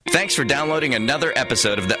Thanks for downloading another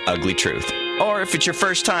episode of The Ugly Truth. Or if it's your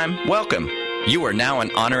first time, welcome. You are now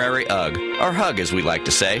an honorary UG, or Hug as we like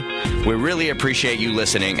to say. We really appreciate you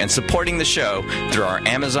listening and supporting the show through our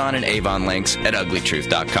Amazon and Avon links at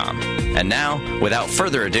uglytruth.com. And now, without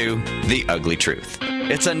further ado, The Ugly Truth.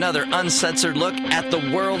 It's another uncensored look at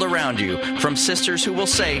the world around you from sisters who will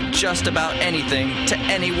say just about anything to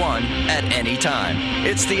anyone at any time.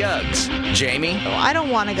 It's the Uggs. Jamie? Oh, I don't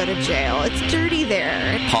want to go to jail. It's dirty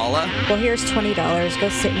there. Paula? Well, here's $20. Go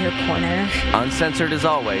sit in your corner. Uncensored as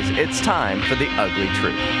always, it's time for The Ugly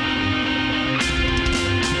Truth.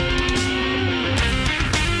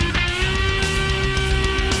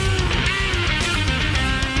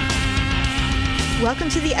 Welcome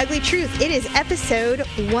to The Ugly Truth. It is episode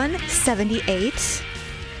 178.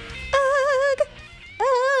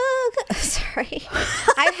 Sorry.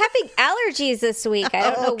 I'm having allergies this week.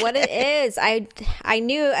 I don't know what it is. I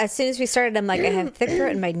knew as soon as we started, I'm like, I have thick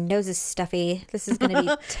throat and my nose is stuffy. This is going to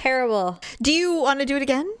be terrible. Do you want to do it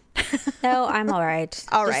again? No, I'm all right.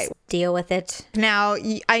 All Just right. deal with it. Now,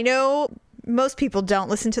 I know most people don't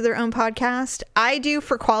listen to their own podcast. I do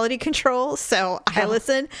for quality control, so I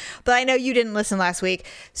listen. But I know you didn't listen last week.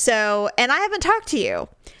 And I haven't talked to you.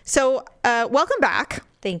 So welcome back.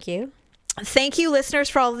 Thank you. Thank you, listeners,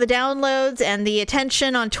 for all of the downloads and the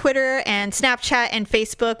attention on Twitter and Snapchat and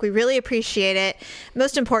Facebook. We really appreciate it.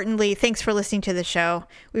 Most importantly, thanks for listening to the show.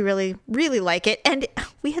 We really, really like it. And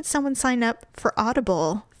we had someone sign up for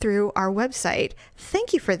Audible through our website.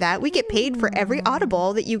 Thank you for that. We get paid for every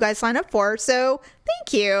Audible that you guys sign up for. So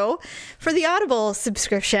thank you for the Audible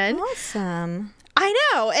subscription. Awesome. I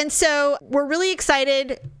know. And so we're really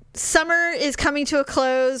excited. Summer is coming to a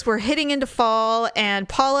close. We're hitting into fall, and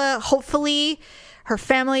Paula, hopefully her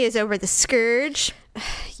family is over the scourge.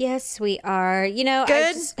 Yes, we are. You know,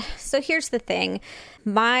 Good. So here's the thing.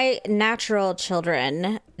 My natural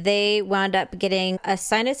children, they wound up getting a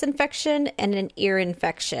sinus infection and an ear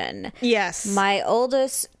infection. Yes. My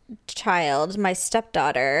oldest child, my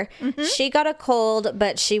stepdaughter, she got a cold,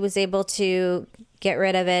 but she was able to get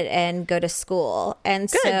rid of it and go to school. And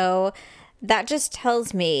so that just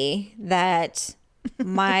tells me that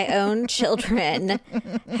my own children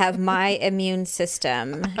have my immune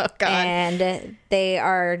system. Oh, God. And they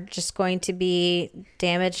are just going to be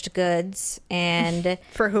damaged goods. And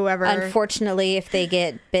For whoever. unfortunately, if they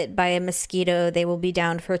get bit by a mosquito, they will be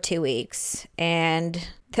down for 2 weeks. And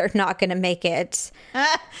they're not going to make it.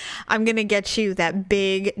 I'm going to get you that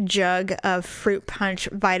big jug of fruit punch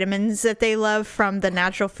vitamins that they love from the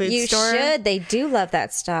natural food store. You should. They do love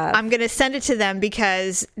that stuff. I'm going to send it to them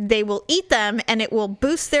because they will eat them and it will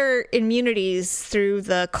boost their immunities through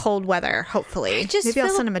the cold weather, hopefully. I just Maybe feel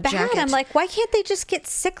I'll send them a bad. jacket. I'm like, why can't they just get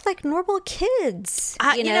sick like normal kids?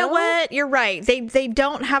 You know what? You're right. They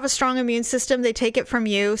don't have a strong immune system. They take it from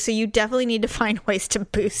you. So you definitely need to find ways to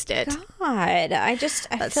boost it. God, I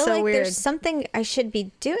That's feel so like weird. there's something I should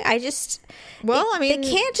be doing. They they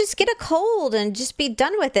can't just get a cold and just be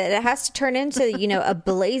done with it. It has to turn into, a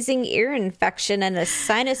blazing ear infection and a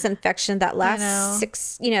sinus infection that lasts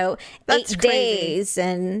 6, That's 8 crazy. days.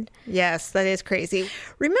 And Yes, that is crazy.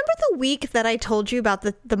 Remember the week that I told you about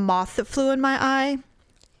the moth that flew in my eye?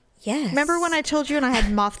 yes. Remember when I told you and I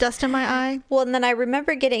had moth dust in my eye? Well, and then I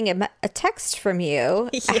remember getting a text from you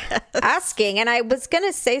asking, and I was going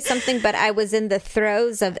to say something, but I was in the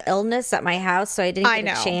throes of illness at my house, so I didn't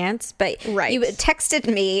get a chance. But Right. you texted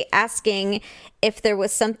me asking if there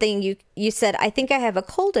was something you said, I think I have a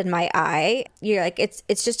cold in my eye. You're like, it's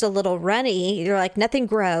just a little runny. You're like, nothing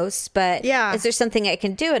gross, but is there something I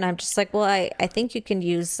can do? And I'm just like, well, I think you can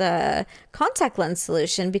use a contact lens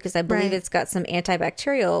solution because I believe it's got some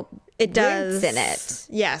antibacterial does in it.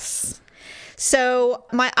 Yes. So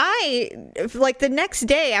my eye, like the next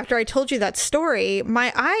day after I told you that story,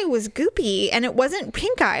 my eye was goopy and it wasn't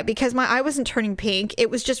pink eye because my eye wasn't turning pink.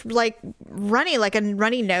 It was just like runny, like a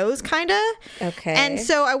runny nose kind of. Okay. And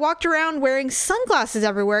so I walked around wearing sunglasses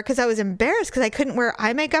everywhere because I was embarrassed because I couldn't wear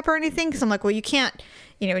eye makeup or anything because I'm like, well, you can't,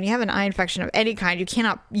 when you have an eye infection of any kind, you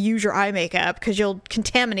cannot use your eye makeup because you'll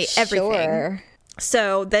contaminate everything. Sure.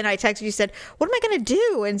 So then I texted you, said, what am I going to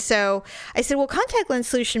do? And so I said, well, contact lens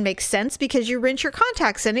solution makes sense because you rinse your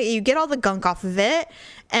contacts in it, you get all the gunk off of it,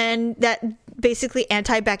 and that basically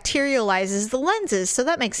antibacterializes the lenses. So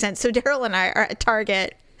that makes sense. So Daryl and I are at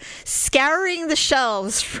Target scouring the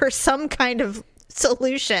shelves for some kind of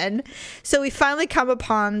solution. So we finally come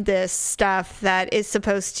upon this stuff that is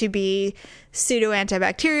supposed to be pseudo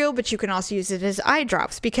antibacterial, but you can also use it as eye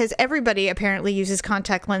drops because everybody apparently uses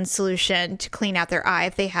contact lens solution to clean out their eye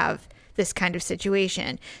if they have this kind of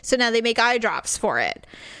situation. So now they make eye drops for it.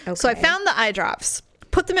 Okay. So I found the eye drops.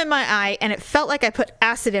 put them in my eye, and it felt like I put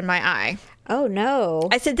acid in my eye. Oh, no.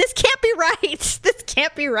 I said, this can't be right. This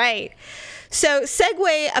can't be right. So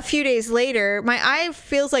segue a few days later, my eye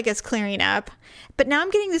feels like it's clearing up, but now I'm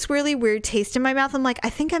getting this really weird taste in my mouth. I'm like, I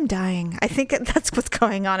think I'm dying. I think that's what's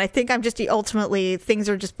going on. I think I'm just ultimately, things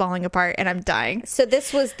are just falling apart and I'm dying. So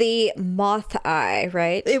this was the moth eye,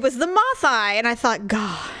 right? It was the moth eye. And I thought,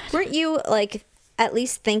 God. Weren't you like at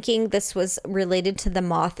least thinking this was related to the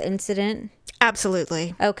moth incident?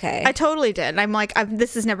 Absolutely. Okay. I totally did. I'm like,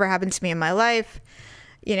 this has never happened to me in my life.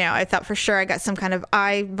 You know, I thought for sure I got some kind of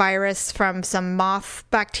eye virus from some moth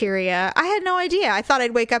bacteria. I had no idea. I thought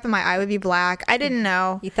I'd wake up and my eye would be black. I didn't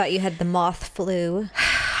know. You thought you had the moth flu.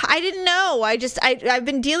 I didn't know. I've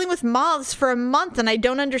been dealing with moths for a month and I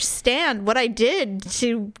don't understand what I did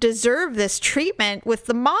to deserve this treatment with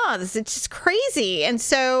the moths. It's just crazy. And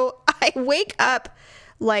so I wake up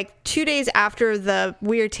like 2 days after the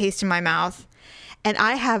weird taste in my mouth, and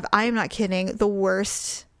I am not kidding, the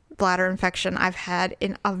worst bladder infection I've had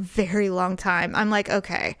in a very long time. I'm like,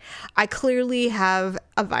 okay, I clearly have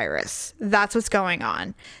a virus. That's what's going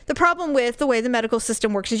on. The problem with the way the medical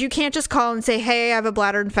system works is you can't just call and say, hey, I have a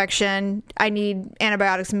bladder infection. I need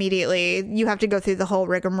antibiotics immediately. You have to go through the whole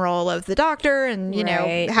rigmarole of the doctor and, you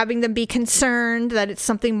know, having them be concerned that it's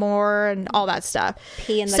something more and all that stuff.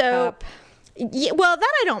 Pee in the cup. Yeah, well,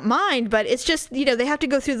 that I don't mind, but it's just, you know, they have to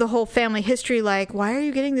go through the whole family history. Like, why are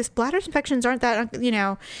you getting this? Bladder infections aren't that, you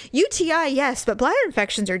know, UTI, yes, but bladder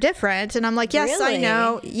infections are different. And I'm like, yes, really? I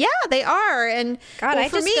know. Yeah, they are. And God, I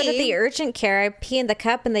just go to the urgent care. I pee in the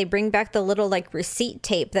cup and they bring back the little like receipt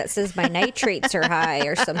tape that says my nitrates are high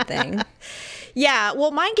or something. Yeah,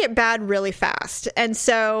 well, mine get bad really fast. And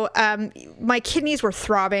so my kidneys were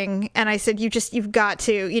throbbing. And I said, you've got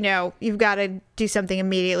to do something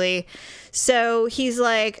immediately. So he's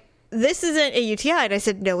like, this isn't a UTI. And I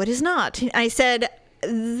said, no, it is not. I said,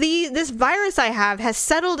 this virus I have has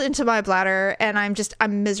settled into my bladder and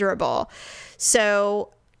I'm miserable.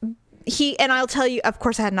 So and I'll tell you, of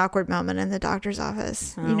course, I had an awkward moment in the doctor's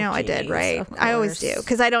office. Oh, geez, I did, right? I always do,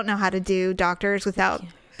 because I don't know how to do doctors without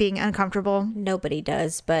being uncomfortable. Nobody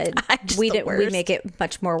does, but we make it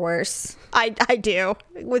much more worse. I do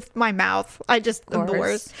with my mouth. I just am the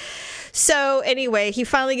worst. So anyway, he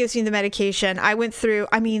finally gives me the medication. I went through,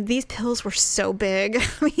 these pills were so big.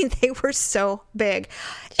 They were so big.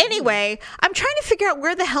 Anyway, I'm trying to figure out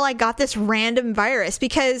where the hell I got this random virus,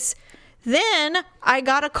 because then I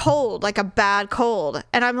got a cold, like a bad cold.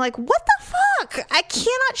 And I'm like, what the fuck? I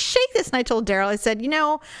cannot shake this. And I told Daryl, I said,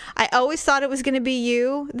 I always thought it was going to be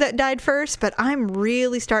you that died first, but I'm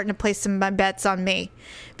really starting to place some bets on me,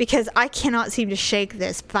 because I cannot seem to shake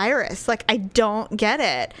this virus. Like, I don't get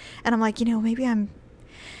it. And I'm like, maybe I'm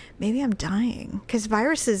dying, because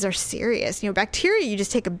viruses are serious. Bacteria, you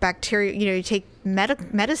just take you take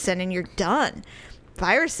medicine and you're done.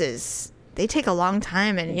 Viruses, they take a long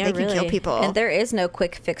time and they can kill people. And there is no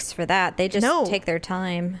quick fix for that. They just take their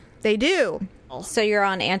time. They do. So you're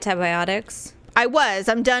on antibiotics?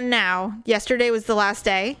 I'm done now. Yesterday was the last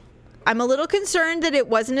day. I'm a little concerned that it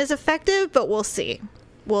wasn't as effective, but we'll see.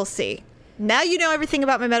 We'll see. Now you know everything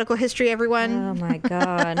about my medical history, everyone. Oh, my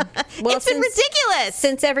God. Well, it's been ridiculous.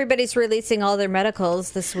 Since everybody's releasing all their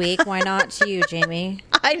medicals this week, why not you, Jamie?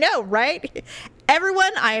 I know, right?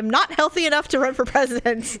 Everyone, I am not healthy enough to run for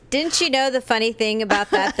president. Didn't you know the funny thing about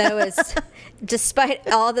that, though, is despite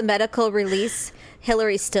all the medical release,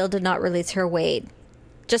 Hillary still did not release her weight.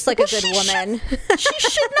 Just like a good woman. She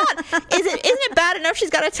should not. Isn't it bad enough she's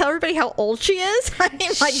got to tell everybody how old she is?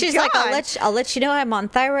 She's like, I'll let you know I'm on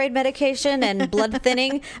thyroid medication and blood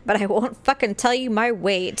thinning, but I won't fucking tell you my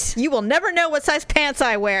weight. You will never know what size pants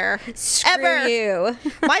I wear. Screw you.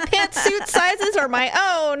 My pantsuit sizes are my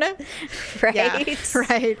own. Right. Yeah,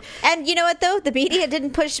 right. And you know what, though? The media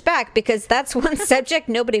didn't push back, because that's one subject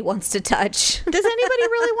nobody wants to touch. Does anybody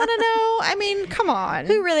really want to know? Come on.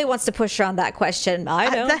 Who really wants to push around that question? I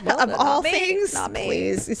don't. Of all things,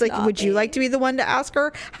 please. It's like, would you like to be the one to ask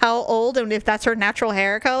her how old and if that's her natural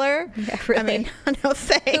hair color? Yeah, really. No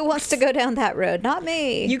thanks. Who wants to go down that road? Not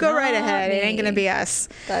me. You go right ahead. It ain't going to be us.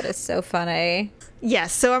 That is so funny.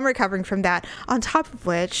 Yes, so I'm recovering from that. On top of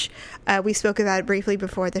which, we spoke about it briefly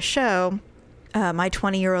before the show. My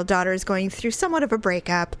 20-year-old daughter is going through somewhat of a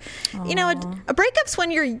breakup. Aww. A breakups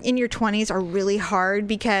when you're in your 20s are really hard,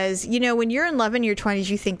 because, when you're in love in your 20s,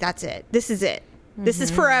 you think that's it. This is it. This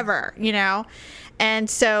is forever, And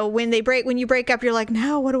so when you break up, you're like,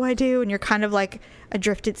 no, what do I do? And you're kind of like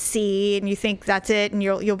adrift at sea, and you think that's it, and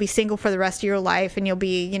you'll be single for the rest of your life, and you'll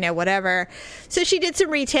be, whatever. So she did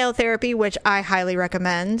some retail therapy, which I highly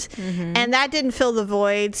recommend. And that didn't fill the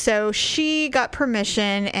void. So she got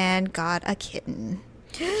permission and got a kitten.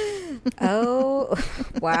 Oh,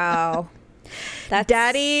 wow.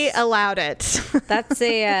 Daddy allowed it. That's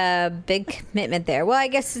a big commitment there. Well, I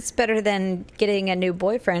guess it's better than getting a new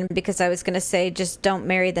boyfriend, because I was going to say just don't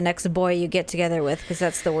marry the next boy you get together with, because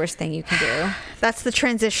that's the worst thing you can do. That's the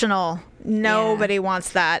transitional. Nobody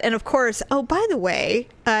wants that. And of course, oh, by the way,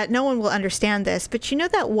 no one will understand this, but you know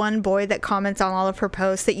that one boy that comments on all of her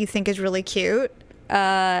posts that you think is really cute?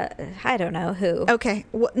 I don't know who. Okay.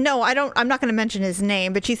 Well, no, I don't. I'm not going to mention his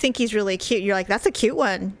name, but you think he's really cute. You're like, that's a cute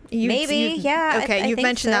one. Maybe. Yeah. Okay. You've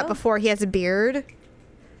mentioned that before. He has a beard.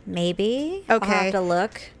 Maybe. Okay. I'll have to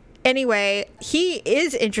look. Anyway, he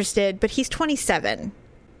is interested, but he's 27.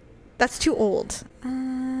 That's too old.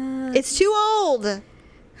 It's too old.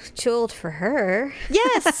 Too old for her.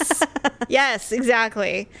 Yes. Yes,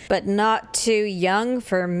 exactly. But not too young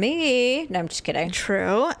for me. No, I'm just kidding.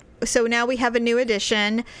 True. So now we have a new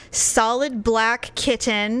addition, solid black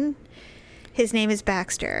kitten. His name is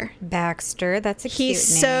Baxter. Baxter, that's a cute name.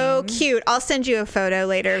 He's so cute. I'll send you a photo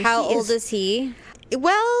later. How old is he?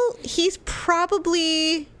 Well, he's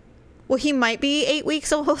probably... Well, he might be 8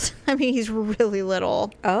 weeks old. I mean, he's really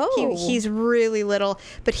little. Oh. He's really little,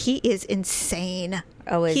 but he is insane.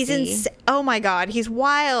 Oh, is he? Oh, my God. He's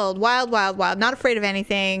wild, wild, wild, wild. Not afraid of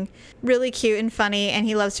anything. Really cute and funny, and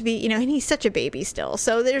he loves to be, and he's such a baby still.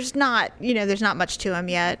 So there's not much to him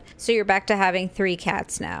yet. So you're back to having 3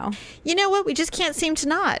 cats now. You know what? We just can't seem to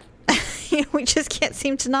not. We just can't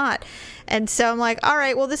seem to not. And so I'm like, all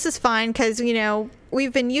right, well, this is fine because,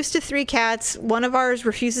 we've been used to 3 cats. One of ours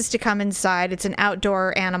refuses to come inside. It's an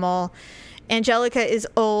outdoor animal. Angelica is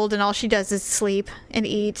old and all she does is sleep and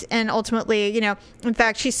eat. And ultimately, in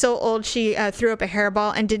fact, she's so old she threw up a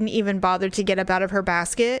hairball and didn't even bother to get up out of her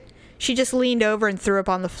basket. She just leaned over and threw up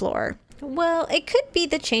on the floor. Well, it could be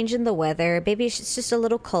the change in the weather. Maybe it's just a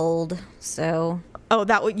little cold, so... Oh,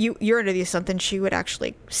 you're under the assumption she would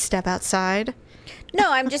actually step outside?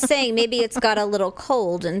 No, I'm just saying maybe it's got a little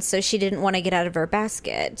cold, and so she didn't want to get out of her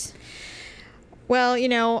basket. Well,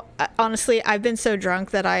 honestly, I've been so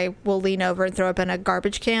drunk that I will lean over and throw up in a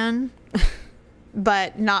garbage can,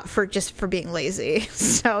 but not for being lazy.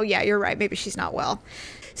 So yeah, you're right. Maybe she's not well.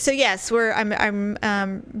 So yes,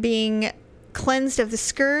 I'm being cleansed of the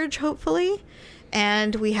scourge, hopefully,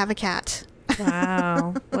 and we have a cat.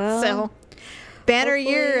 Wow. Well, so banner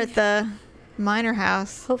year at the Minor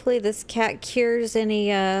house. Hopefully this cat cures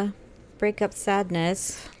any breakup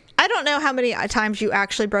sadness. I don't know how many times you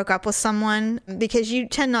actually broke up with someone, because you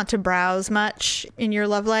tend not to browse much in your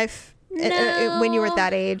love life. No. When you were at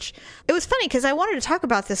that age. It was funny because I wanted to talk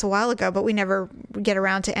about this a while ago, but we never get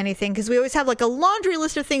around to anything because we always have like a laundry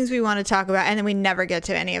list of things we want to talk about, and then we never get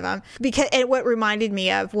to any of them. Because what reminded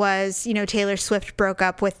me of was, Taylor Swift broke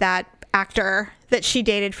up with that actor that she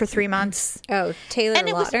dated for 3 months. Oh, Taylor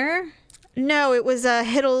Lautner? No, it was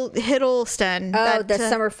Hiddleston. Oh, the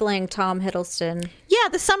summer fling, Tom Hiddleston. Yeah,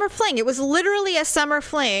 the summer fling. It was literally a summer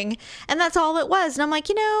fling, and that's all it was. And I'm like,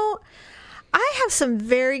 I have some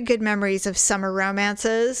very good memories of summer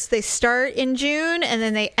romances. They start in June, and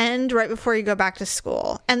then they end right before you go back to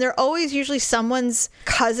school. And they're always usually someone's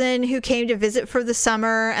cousin who came to visit for the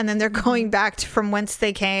summer, and then they're going back from whence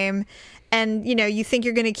they came. And, you think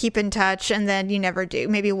you're going to keep in touch, and then you never do.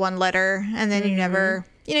 Maybe one letter, and then you never...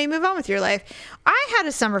 you move on with your life. I had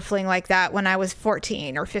a summer fling like that when I was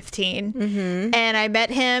 14 or 15. Mm-hmm. And I met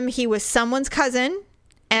him. He was someone's cousin.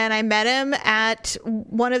 And I met him at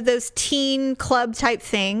one of those teen club type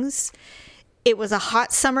things. It was a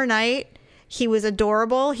hot summer night. He was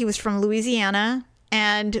adorable. He was from Louisiana.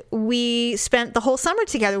 And we spent the whole summer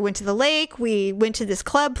together. We went to the lake. We went to this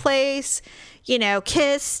club place,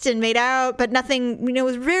 kissed and made out, but nothing, it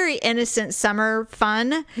was very innocent summer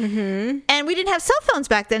fun. Mm-hmm. And we didn't have cell phones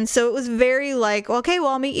back then. So it was very like, okay,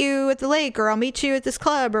 well, I'll meet you at the lake, or I'll meet you at this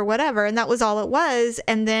club or whatever. And that was all it was.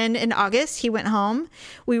 And then in August, he went home.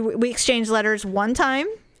 We exchanged letters one time,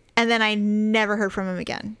 and then I never heard from him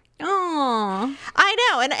again. Oh, I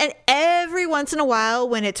know. And every once in a while,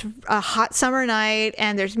 when it's a hot summer night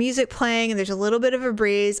and there's music playing and there's a little bit of a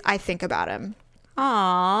breeze, I think about him.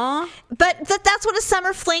 Aww. But that's what a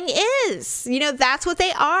summer fling is. That's what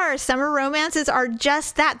they are. Summer romances are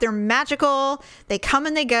just that. They're magical. They come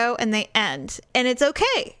and they go and they end. And it's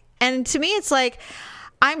okay. And to me, it's like,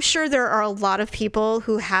 I'm sure there are a lot of people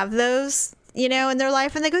who have those, in their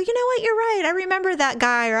life, and they go, you know what, you're right. I remember that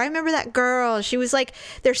guy, or I remember that girl. She was like,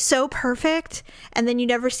 they're so perfect, and then you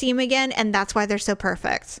never see them again, and that's why they're so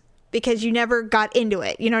perfect, because you never got into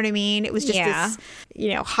it. You know what I mean? It was just this,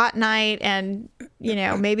 hot night, and,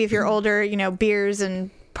 maybe if you're older, beers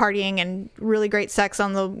and partying and really great sex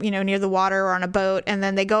on the, near the water or on a boat, and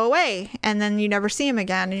then they go away and then you never see them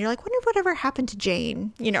again. And you're like, wonder whatever happened to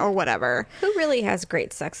Jane, or whatever. Who really has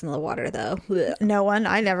great sex in the water though? Ugh. No one.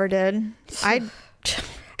 I never did.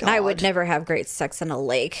 I would never have great sex in a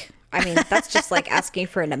lake. I mean, that's just like asking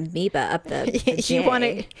for an amoeba up the You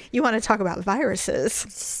want to talk about viruses.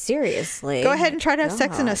 Seriously. Go ahead and try to have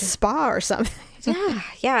sex in a spa or something.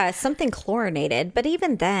 Yeah, something chlorinated. But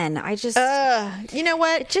even then, I just... you know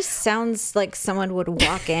what? It just sounds like someone would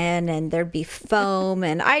walk in and there'd be foam,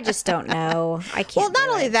 and I just don't know. I can't. Well, not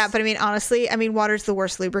only that, but I mean, honestly, water's the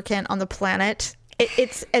worst lubricant on the planet.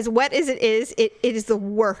 It's as wet as it is the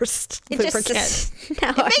worst lubricant.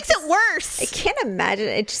 It makes it worse. I can't imagine.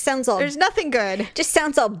 It just sounds all... There's nothing good. Just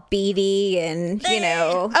sounds all beady and,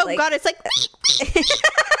 Oh, God, it's like... It's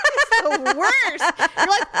the worst. You're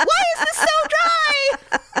like, why is this so dry?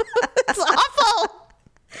 It's awful.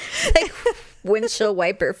 Like windshield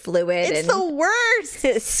wiper fluid. It's the worst.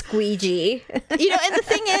 Squeegee. And the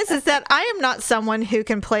thing is that I am not someone who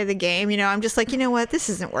can play the game. I'm just like, what? This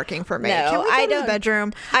isn't working for me. No, can we go to the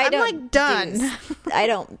bedroom? I'm like done. I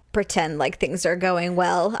don't pretend like things are going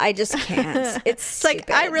well. I just can't. It's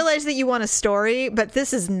like, I realize that you want a story, but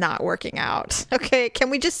this is not working out. Okay,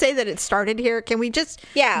 can we just say that it started here? Can we just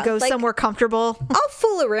go somewhere comfortable? I'll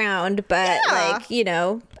fool around, but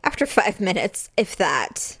after 5 minutes, if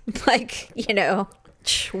that,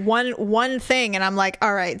 one thing, and I'm like,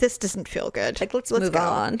 all right, this doesn't feel good. Like, let's move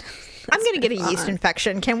on. I'm going to get a yeast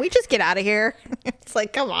infection. Can we just get out of here? It's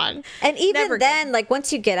like, come on. And even then, like,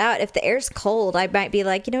 once you get out, if the air's cold, I might be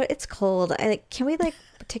like, it's cold. Can we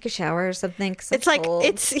take a shower or something? It's like, cold.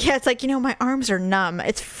 It's like, my arms are numb.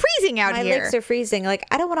 It's freezing out here. My legs are freezing. Like,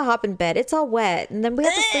 I don't want to hop in bed. It's all wet. And then we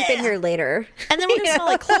have to sleep in here later. And then we're going to smell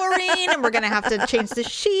like chlorine, and we're going to have to change the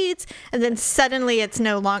sheets. And then suddenly it's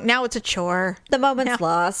now it's a chore. The moment's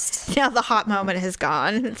lost. Now the hot moment has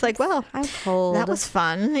gone. It's like, well, I'm cold. That was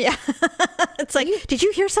fun. Yeah. It's like, did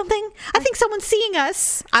you hear something? I think someone's seeing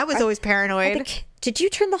us. I was always paranoid. Did you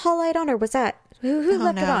turn the hall light on, or was that... Who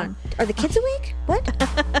left it on? Are the kids awake? What?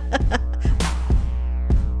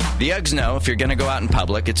 The Uggs know if you're going to go out in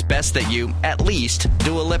public, it's best that you, at least,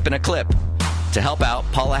 do a lip and a clip. To help out,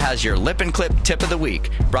 Paula has your Lip and Clip Tip of the Week,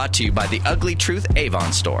 brought to you by the Ugly Truth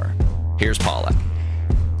Avon store. Here's Paula.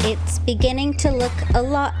 It's beginning to look a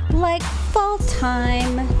lot like fall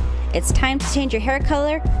time. It's time to change your hair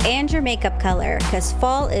color and your makeup color, because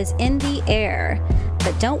fall is in the air.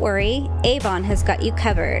 But don't worry, Avon has got you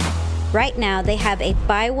covered. Right now, they have a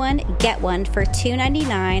buy one, get one for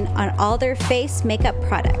 $2.99 on all their face makeup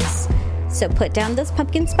products. So put down those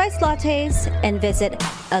pumpkin spice lattes and visit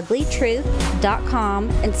uglytruth.com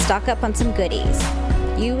and stock up on some goodies.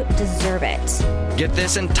 You deserve it. Get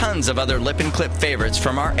this and tons of other lip and clip favorites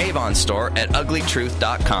from our Avon store at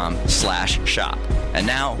uglytruth.com/shop. And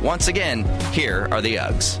now, once again, here are the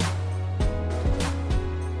Uggs.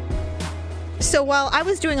 So while I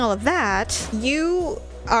was doing all of that, you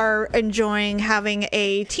are enjoying having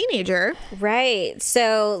a teenager. Right.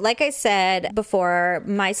 So like I said before,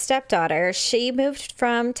 my stepdaughter, she moved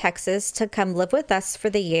from Texas to come live with us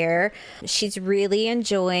for the year. She's really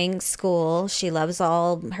enjoying school. She loves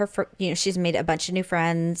all her, she's made a bunch of new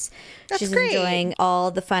friends. That's she's great. Enjoying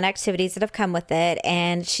all the fun activities that have come with it.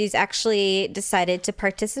 And she's actually decided to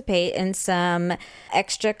participate in some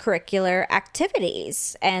extracurricular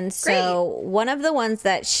activities. And so one of the ones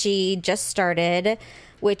that she just started,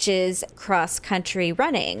 which is cross-country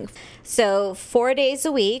running. So 4 days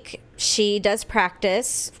a week, she does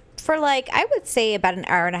practice for I would say about an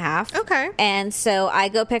hour and a half. Okay. And so I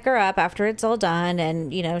go pick her up after it's all done,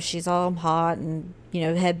 and, she's all hot and,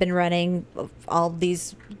 had been running all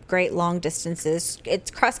these great long distances.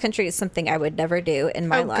 Cross country is something I would never do in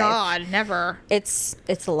my life. Oh God, never. It's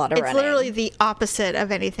a lot of running. It's literally the opposite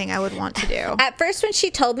of anything I would want to do. At first, when she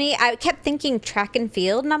told me, I kept thinking track and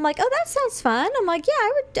field, and I'm like, oh, that sounds fun. I'm like, yeah,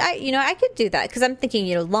 I could do that, because I'm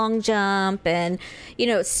thinking, long jump and,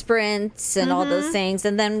 sprints and all those things.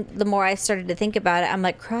 And then the more I started to think about it, I'm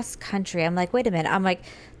like, cross country. I'm like, wait a minute. I'm like,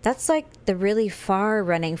 that's the really far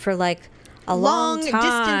running for a long time.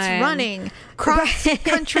 Distance running, cross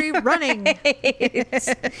country running.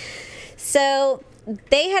 So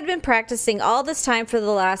they had been practicing all this time for the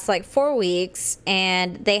last 4 weeks,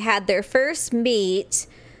 and they had their first meet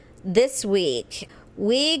this week.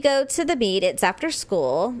 We go to the meet. It's after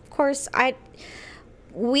school. Of course,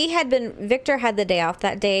 Victor had the day off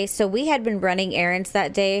that day, so we had been running errands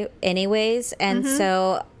that day anyways. And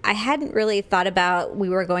so I hadn't really thought about we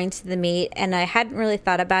were going to the meet, and I hadn't really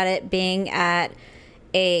thought about it being at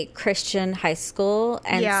a Christian high school.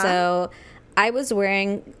 And so I was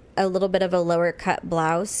wearing a little bit of a lower cut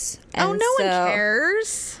blouse. And no one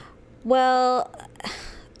cares. Well,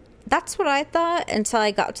 that's what I thought until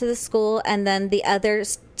I got to the school. And then the other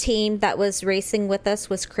team that was racing with us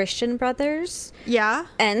was Christian Brothers. Yeah.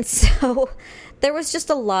 And so there was just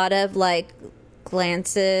a lot of like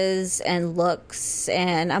glances and looks.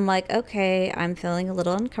 And I'm like, okay, I'm feeling a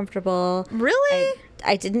little uncomfortable. Really?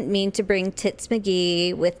 I didn't mean to bring Tits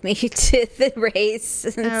McGee with me to the race.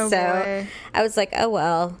 And boy. I was like, oh,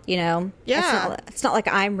 well, you know, it's not like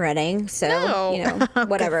I'm running. So, you know,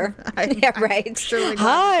 whatever. Yeah, right. Surely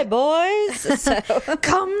hi, boys. So.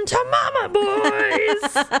 Come to mama,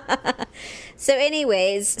 boys. So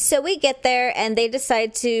anyways, so we get there and they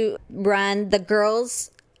decide to run the girls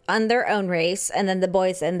on their own race and then the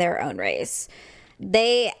boys in their own race.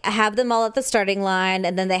 They have them all at the starting line,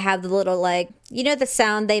 and then they have the little, like, you know the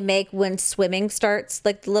sound they make when swimming starts?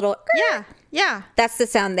 Like the little... Yeah. That's the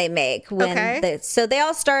sound they make. When so they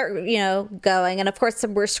all start, you know, going. And, of course,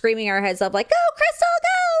 we're screaming our heads up, like, go, Crystal, go!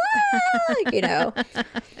 Like, you know.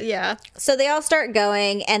 Yeah. So they all start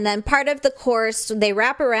going, and then part of the course, they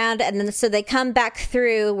wrap around, and then so they come back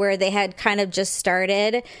through where they had kind of just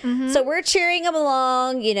started. Mm-hmm. So we're cheering them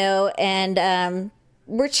along, you know, and...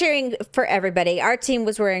 we're cheering for everybody. Our team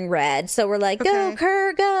was wearing red. So we're like, go,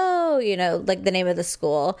 Kerr, go, you know, like the name of the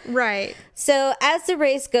school. Right. So as the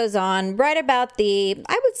race goes on, right about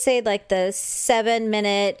I would say like the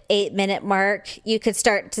 7-minute, 8-minute mark, you could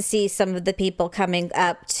start to see some of the people coming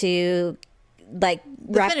up to like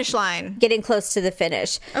the finish line, getting close to the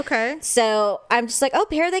finish. Okay. So I'm just like, oh,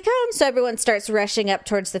 here they come. So everyone starts rushing up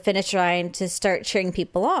towards the finish line to start cheering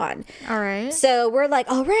people on. All right. So we're like,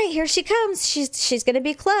 all right, here she comes. She's going to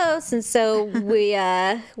be close. And so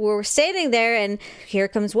we're standing there and here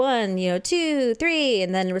comes 1, 2, 3.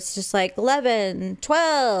 And then it was just like 11,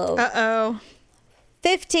 12.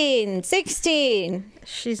 15, 16.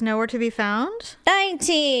 She's nowhere to be found.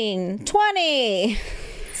 19, 20.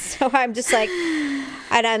 So I'm just like,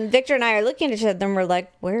 and Victor and I are looking at each other and we're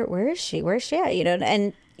like, where is she? Where's she at? You know,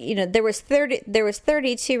 and there was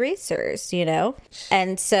 32 racers, you know,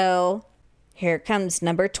 and so here comes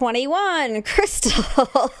number 21,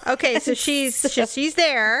 Crystal. Okay, so she's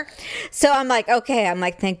there. So I'm like,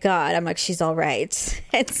 thank God. I'm like, she's all right.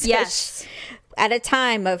 And so yes. At a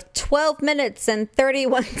time of 12 minutes and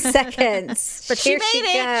 31 seconds. But she made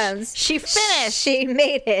it. She finished. She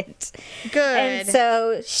made it. Good. And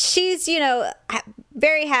so she's,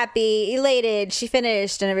 very happy, elated. She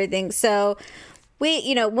finished and everything. So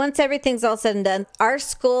we, once everything's all said and done, our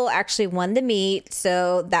school actually won the meet.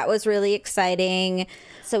 So that was really exciting.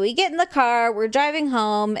 So we get in the car, we're driving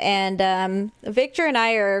home, and Victor and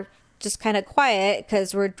I are just kind of quiet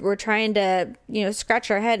because we're trying to scratch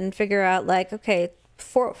our head and figure out like, okay,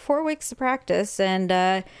 four weeks of practice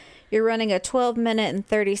and you're running a 12-minute and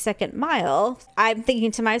 30-second mile. I'm thinking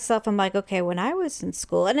to myself, I'm like, okay, when I was in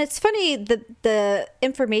school, and it's funny the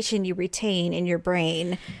information you retain in your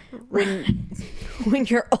brain when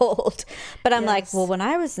you're old. But I'm like, well, when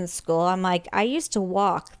I was in school, I'm like, I used to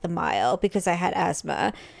walk the mile because I had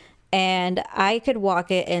asthma. And I could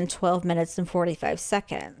walk it in 12 minutes and 45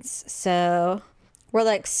 seconds. So we're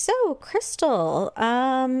like, so Crystal,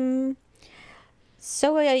 you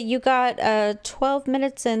got 12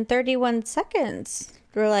 minutes and 31 seconds.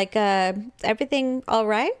 We're like, everything all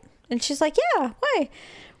right? And she's like, yeah, why?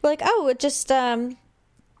 We're like, oh, it just,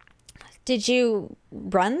 did you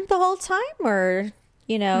run the whole time or,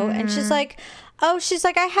 and she's like,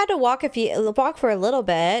 I had to walk for a little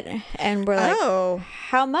bit. And we're like,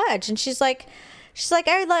 how much? And she's like,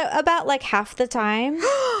 about like half the time.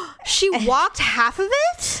 She walked half of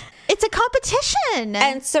it? It's a competition.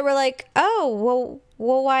 And so we're like, well,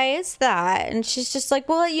 why is that? And she's just like,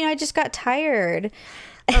 well, I just got tired.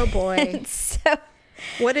 Oh boy. So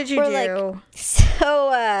what did you do?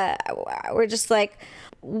 We're just like,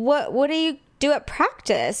 what do you do at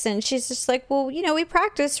practice? And she's just like, well, we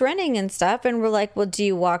practice running and stuff. And we're like, well, do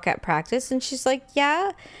you walk at practice? And she's like,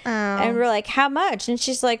 yeah. And we're like, how much? And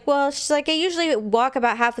she's like, I usually walk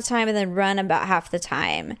about half the time and then run about half the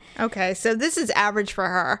time. Okay, so this is average for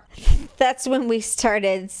her. That's when we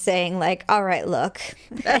started saying like, all right, look.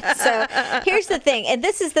 So here's the thing, and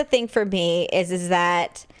this is the thing for me is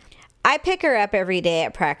that I pick her up every day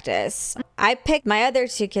at practice. I pick my other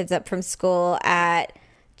 2 kids up from school at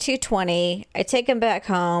 2:20. I take them back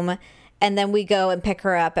home, and then we go and pick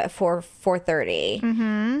her up at 4:30.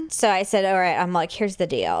 Mm-hmm. So I said, all right, I'm like, here's the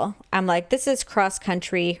deal. I'm like, this is cross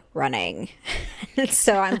country running.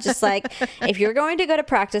 So I'm just like, if you're going to go to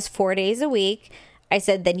practice 4 days a week, I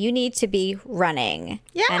said, then you need to be running.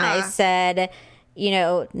 Yeah. And I said,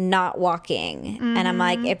 not walking. And I'm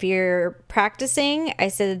like, if you're practicing, I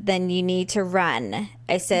said, then you need to run.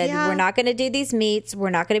 I said, we're not going to do these meets. We're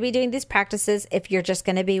not going to be doing these practices if you're just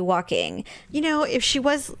going to be walking. If she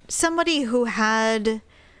was somebody who had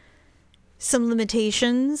some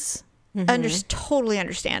limitations, totally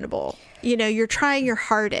understandable. You're trying your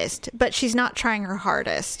hardest, but she's not trying her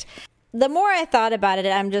hardest. The more I thought about it,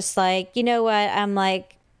 I'm just like, you know what? I'm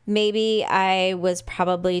like, maybe I was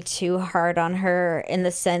probably too hard on her in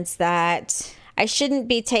the sense that I shouldn't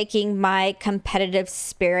be taking my competitive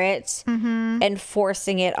spirit and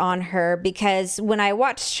forcing it on her, because when I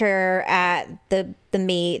watched her at the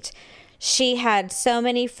meet, she had so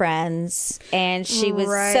many friends and she was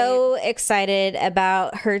so excited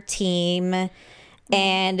about her team,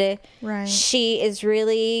 and she is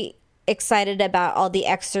really excited about all the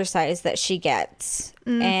exercise that she gets.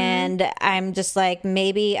 And I'm just like,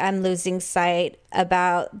 maybe I'm losing sight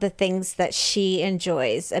about the things that she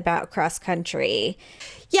enjoys about cross country.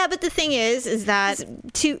 Yeah, but the thing is that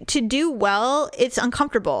to do well, it's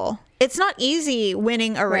uncomfortable. It's not easy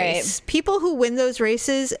winning a race. People who win those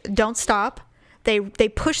races don't stop. They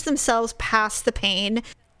push themselves past the pain.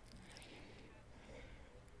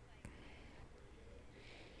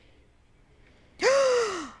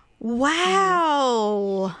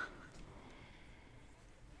 Wow.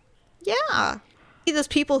 Yeah. Those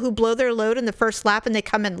people who blow their load in the first lap and they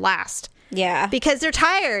come in last. Yeah. Because they're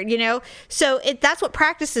tired, So that's what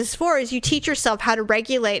practice is for, is you teach yourself how to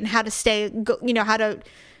regulate and how to stay, how to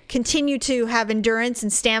continue to have endurance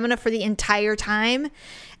and stamina for the entire time.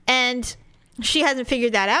 And she hasn't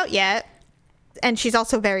figured that out yet. And she's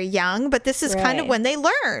also very young, but this is kind of when they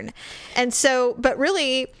learn. And so, but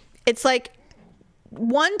really, it's like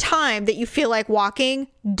one time that you feel like walking,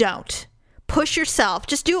 don't. Push yourself.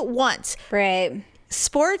 Just do it once. Right.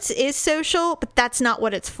 Sports is social, but that's not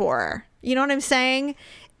what it's for. You know what I'm saying?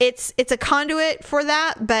 It's a conduit for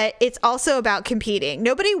that, but it's also about competing.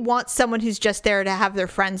 Nobody wants someone who's just there to have their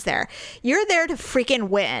friends there. You're there to freaking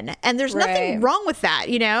win. And there's nothing wrong with that,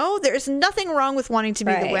 There's nothing wrong with wanting to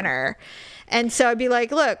be the winner. And so I'd be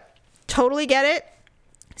like, look, totally get it.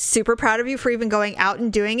 Super proud of you for even going out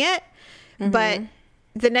and doing it. But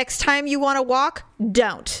the next time you want to walk,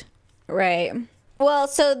 don't. Right. Well,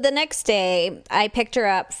 so the next day, I picked her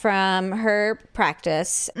up from her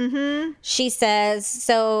practice. She says,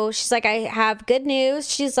 she's like, I have good news.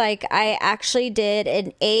 She's like, I actually did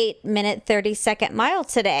an 8-minute, 30-second mile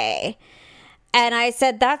today. And I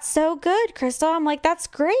said, that's so good, Crystal. I'm like, that's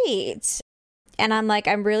great. And I'm like,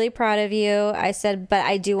 I'm really proud of you. I said, but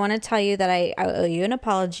I do want to tell you that I owe you an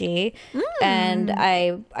apology. And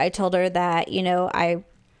I told her that, I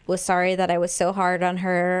was sorry that I was so hard on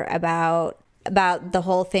her about the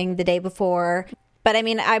whole thing the day before. But I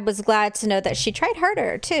mean, I was glad to know that she tried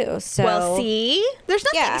harder too. So, well, see, there's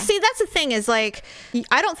nothing. Yeah. See, that's the thing is like,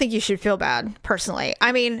 I don't think you should feel bad personally.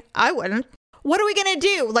 I mean, I wouldn't. What are we going to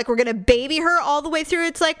do? Like, we're going to baby her all the way through?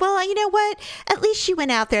 It's like, well, you know what? At least she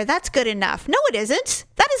went out there. That's good enough. No, it isn't.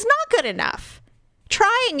 That is not good enough.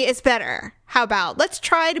 Trying is better. How about let's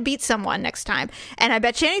try to beat someone next time? And I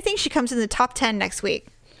bet you anything she comes in the top 10 next week.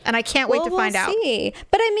 And I can't wait to find out. See.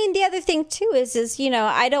 But I mean, the other thing too is,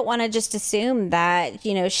 I don't want to just assume that,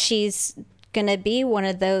 she's going to be one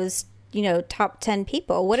of those, top 10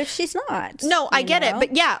 people. What if she's not? No, I get it.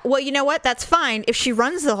 But yeah, well, you know what? That's fine. If she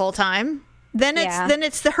runs the whole time, then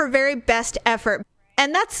it's her very best effort.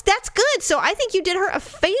 And that's good. So I think you did her a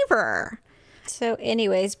favor. So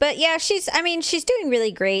anyways, but yeah, she's doing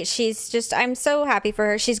really great. I'm so happy for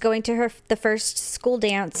her. She's going to the first school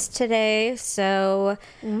dance today. So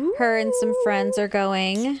her and some friends are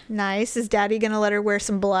going. Nice. Is Daddy going to let her wear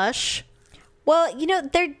some blush? Well,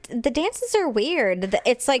 the dances are weird.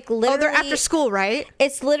 It's like literally. Oh, they're after school, right?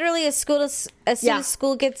 It's literally as soon as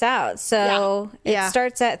school gets out. So it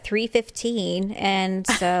starts at 3:15, and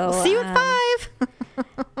so see you at 5.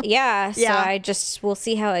 So we'll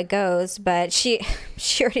see how it goes. But she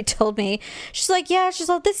already told me, she's like, this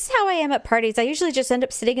is how I am at parties. I usually just end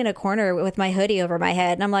up sitting in a corner with my hoodie over my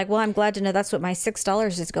head. And I'm like, well, I'm glad to know that's what my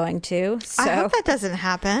 $6 is going to. So I hope that doesn't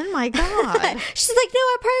happen. My God. She's like, no,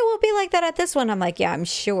 I probably won't be like that at this one. I'm like, yeah, I'm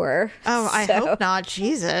sure. Oh, I hope not.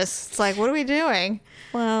 Jesus. It's like, what are we doing?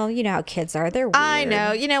 Well, you know how kids are. They're weird. I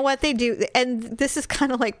know. You know what they do? And this is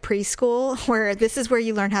kind of like preschool, where this is where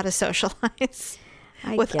you learn how to socialize.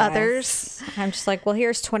 With others. I'm just like, well,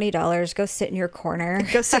 here's $20. Go sit in your corner.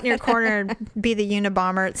 Go sit in your corner and be the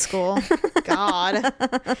Unabomber at school. God.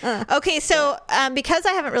 Okay, so because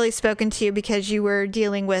I haven't really spoken to you because you were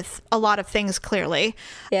dealing with a lot of things, clearly.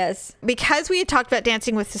 Yes. Because we had talked about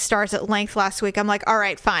Dancing with the Stars at length last week, I'm like, all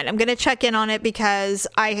right, fine. I'm going to check in on it because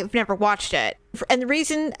I have never watched it. And the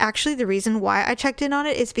reason why I checked in on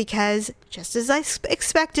it is because, just as I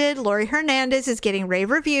expected, Laurie Hernandez is getting rave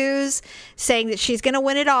reviews saying that she's going to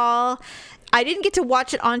win it all. I didn't get to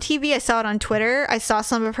watch it on TV. I saw it on Twitter. I saw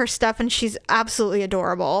some of her stuff, and she's absolutely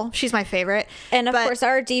adorable. She's my favorite. And of course,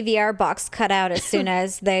 our DVR box cut out as soon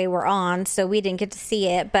as they were on, so we didn't get to see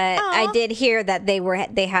it. But I did hear that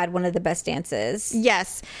they had one of the best dances.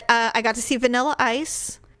 Yes, I got to see Vanilla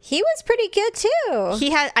Ice. He was pretty good too.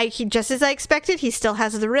 He just as I expected. He still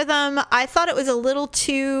has the rhythm. I thought it was a little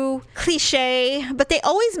too cliche, but they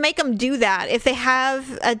always make him do that. If they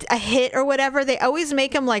have a hit or whatever, they always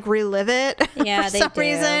make him like relive it for some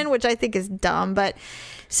reason, which I think is dumb. But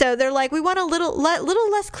so they're like, we want a little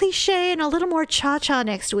less cliche and a little more cha-cha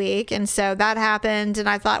next week, and so that happened. And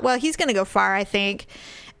I thought, well, he's going to go far, I think.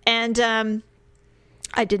 And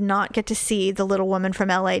I did not get to see the little woman from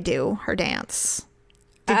LA do her dance.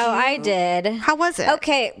 I did. How was it?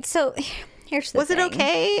 Okay, so here's the thing. Was it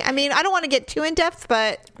okay? I mean, I don't want to get too in depth,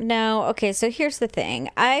 but... No, okay, so here's the thing.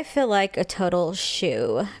 I feel like a total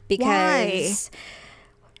shoe because... Why?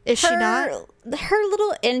 Is she not? Her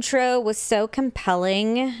little intro was so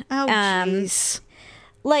compelling. Oh, jeez.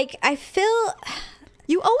 Like, I feel...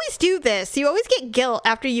 You always do this. You always get guilt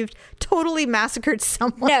after you've totally massacred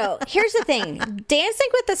someone. No, here's the thing. Dancing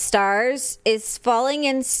with the Stars is falling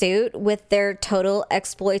in suit with their total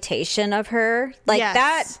exploitation of her. Like,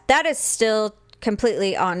 that is still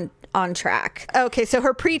completely on track. Okay, so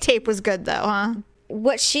her pre-tape was good, though, huh?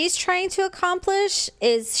 What she's trying to accomplish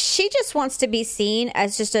is she just wants to be seen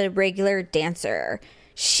as just a regular dancer.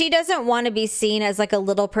 She doesn't want to be seen as like a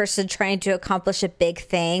little person trying to accomplish a big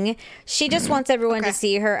thing. She just wants everyone to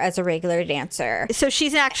see her as a regular dancer. So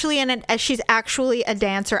she's actually a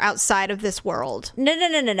dancer outside of this world. No.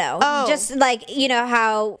 Oh. Just like, you know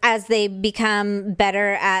how as they become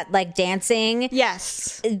better at like dancing.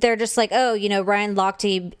 Yes. They're just like, oh, you know, Ryan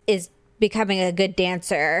Lochte is becoming a good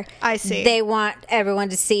dancer. I see. They want everyone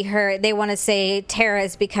to see her. They want to say Tara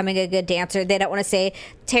is becoming a good dancer. They don't want to say,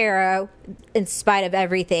 Tara, in spite of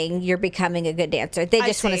everything, you're becoming a good dancer. They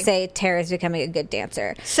just want to say Tara is becoming a good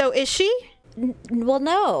dancer. So is she? Well,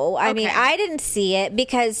 no. I mean, I didn't see it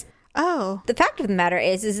because the fact of the matter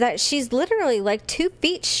is that she's literally like 2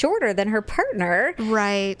 feet shorter than her partner.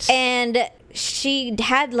 Right. And she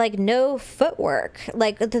had like no footwork.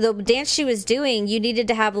 Like the dance she was doing, you needed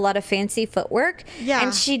to have a lot of fancy footwork. Yeah.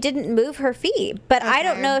 And she didn't move her feet. But I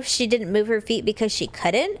don't know if she didn't move her feet because she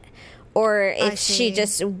couldn't, or if she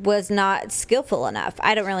just was not skillful enough.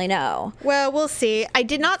 I don't really know. Well, we'll see. I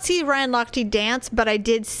did not see Ryan Lochte dance, but I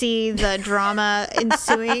did see the drama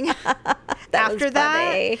ensuing after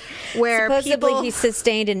that, where supposedly he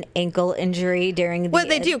sustained an ankle injury during the What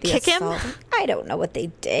they do, kick assault. him? I don't know what they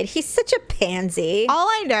did. He's such a pansy. All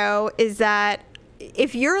I know is that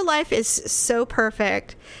if your life is so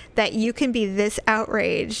perfect that you can be this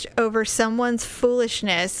outraged over someone's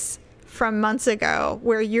foolishness from months ago,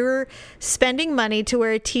 where you're spending money to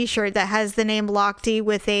wear a t-shirt that has the name Lochte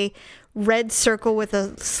with a red circle with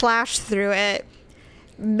a slash through it,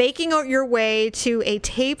 making your way to a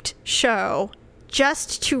taped show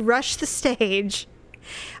just to rush the stage,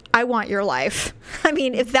 I want your life. I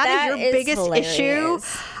mean, if that is your biggest issue,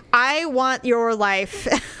 I want your life.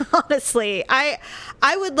 Honestly, I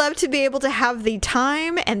would love to be able to have the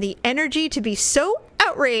time and the energy to be so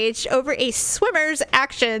outraged over a swimmer's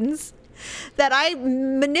actions that I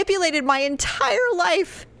manipulated my entire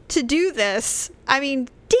life to do this. I mean,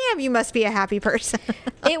 damn, you must be a happy person.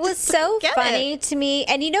 It was so funny to me.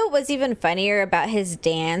 And you know what was even funnier about his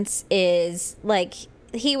dance is, like,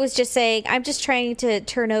 he was just saying, I'm just trying to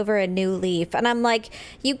turn over a new leaf. And I'm like,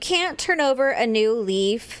 you can't turn over a new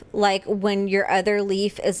leaf, like, when your other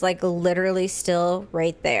leaf is, like, literally still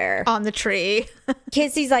right there. On the tree.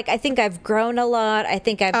 Because he's like, I think I've grown a lot. I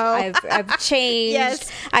think I've changed.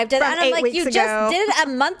 Yes. I've done. And I'm like, you just did it a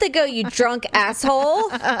month ago, you drunk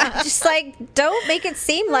asshole. I'm just like, don't make it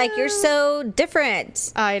seem like you're so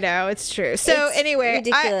different. I know, it's true. So anyway,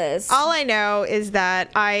 ridiculous. All I know is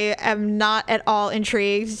that I am not at all intrigued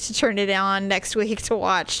to turn it on next week to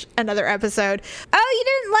watch another episode. Oh, you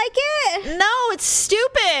didn't like it? No, it's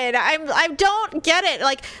stupid. I don't get it.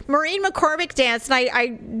 Like, Maureen McCormick danced, and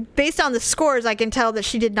I based on the scores, I can tell that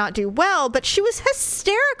she did not do well, but she was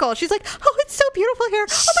hysterical. She's like, oh, it's so beautiful here.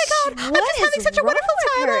 Oh my God, I'm just having such a wonderful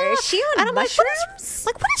time. Is she on mushrooms?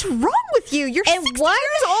 What is wrong with you? You're 60 why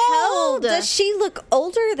years old. Does she look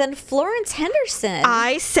older than Florence Henderson?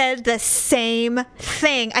 I said the same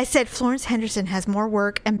thing. I said Florence Henderson has more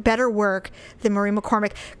work and better work than Maureen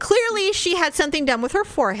McCormick. Clearly, she had something done with her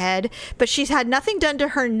forehead, but she's had nothing done to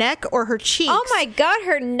her neck or her cheeks. Oh my God,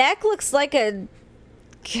 her neck looks like a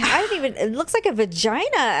I don't even. It looks like a vagina.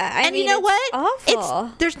 I mean, you know what?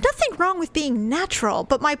 Awful. There's nothing wrong with being natural,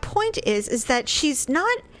 but my point is that she's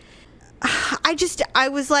not. I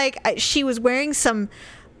was like, she was wearing some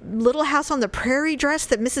Little House on the Prairie dress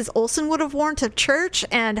that Mrs. Olsen would have worn to church,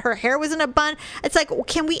 and her hair was in a bun. It's like,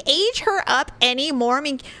 can we age her up anymore? I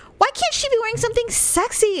mean, why can't she be wearing something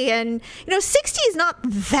sexy? And 60 is not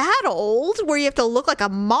that old where you have to look like a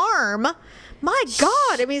marm. My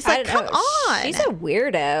God. I mean, it's like, come on. She's a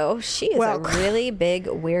weirdo. She is a really big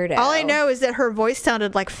weirdo. All I know is that her voice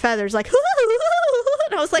sounded like feathers, like,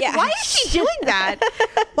 and I was like, why is she doing that?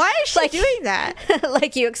 Why is she doing that?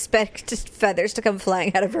 Like you expect feathers to come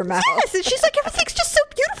flying out of her mouth. Yes, and she's like, everything's just so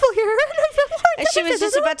beautiful here. And she was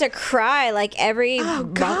just about to cry like every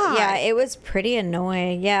God. Yeah, it was pretty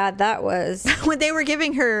annoying. Yeah, that was. When they were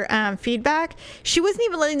giving her feedback, she wasn't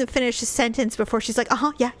even letting them finish a sentence before she's like,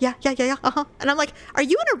 yeah, and I'm like, are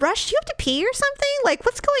you in a rush? Do you have to pee or something? Like,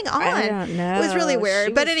 what's going on? I don't know. It was really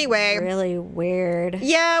weird. But anyway. Really weird.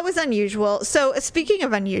 Yeah, it was unusual. So speaking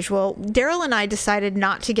of unusual, Daryl and I decided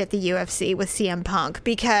not to get the UFC with CM Punk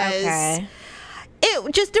because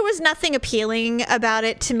there was nothing appealing about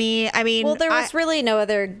it to me. I mean, well, there was really no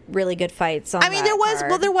other really good fights on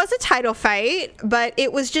there was a title fight, but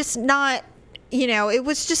it was just not, it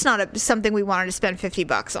was just not something we wanted to spend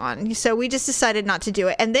 $50 on. So we just decided not to do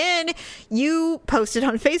it. And then you posted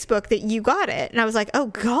on Facebook that you got it. And I was like, oh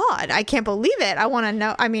God, I can't believe it. I want to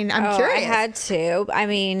know. I mean, I'm curious. I had to. I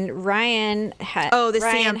mean, Ryan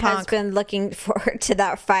CM Punk has been looking forward to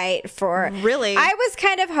that fight for. Really? I was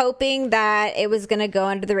kind of hoping that it was going to go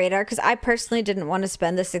under the radar because I personally didn't want to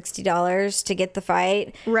spend the $60 to get the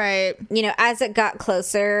fight. Right. As it got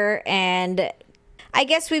closer, and I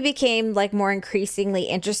guess we became like more increasingly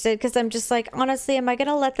interested because I'm just like, honestly, am I going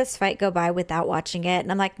to let this fight go by without watching it? And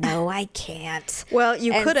I'm like, no, I can't. Well,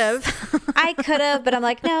 you could have. I could have, but I'm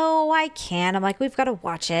like, no, I can't. I'm like, we've got to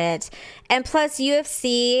watch it. And plus,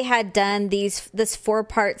 UFC had done this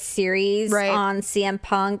 4-part series on CM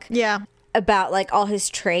Punk. Yeah. About like all his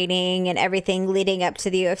training and everything leading up to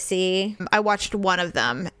the UFC. I watched one of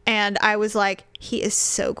them and I was like, he is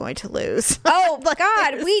so going to lose. Oh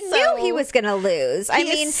God, we knew he was going to lose. I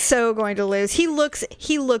mean, is so going to lose. He looked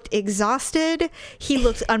exhausted. He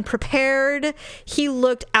looked unprepared. He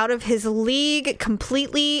looked out of his league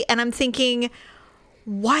completely. And I'm thinking,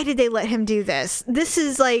 why did they let him do this? This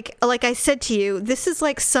is like I said to you, this is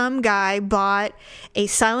like some guy bought a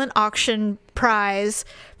silent auction prize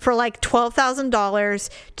for like $12,000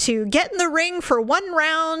 to get in the ring for one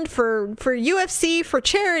round for UFC for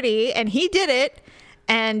charity, and he did it,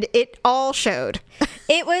 and it all showed.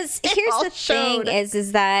 It was. Here's the thing: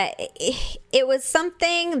 is that it was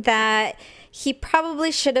something that he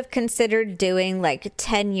probably should have considered doing like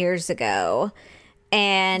 10 years ago.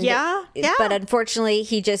 And but unfortunately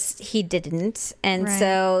he didn't. And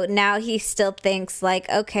so now he still thinks like,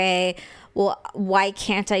 okay, well, why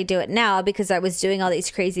can't I do it now? Because I was doing all these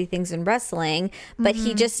crazy things in wrestling, but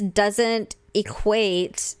he just doesn't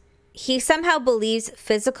equate. He somehow believes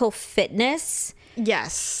physical fitness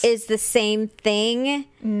is the same thing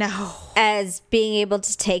as being able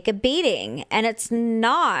to take a beating, and it's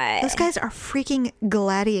not. Those guys are freaking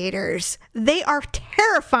gladiators. They are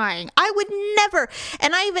terrifying. I would never.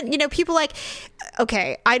 And I even, people like,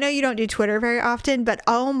 okay, I know you don't do Twitter very often, but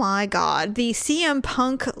oh my God, the CM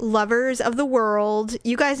Punk lovers of the world,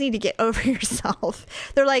 you guys need to get over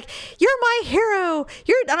yourself. They're like, you're my hero.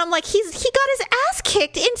 And I'm like, he got his ass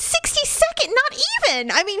kicked in 60 seconds, not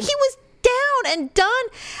even. I mean, he was down and done.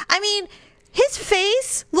 I mean, his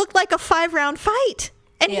face looked like a 5-round fight.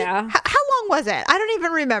 And how long was it? I don't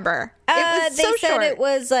even remember. It was they said it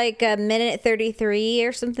was like a minute 33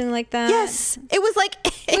 or something like that. Yes, it was like,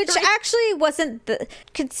 which actually wasn't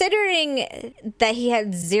considering that he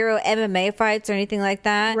had 0 MMA fights or anything like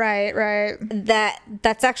that. Right.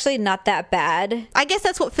 That's actually not that bad. I guess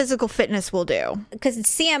that's what physical fitness will do. Because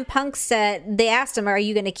CM Punk said, they asked him, "Are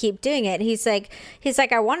you going to keep doing it?" He's like,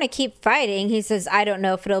 "I want to keep fighting." He says, "I don't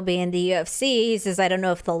know if it'll be in the UFC." He says, "I don't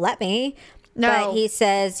know if they'll let me." No. But he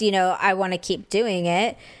says, I want to keep doing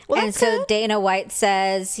it. Well, and so good. Dana White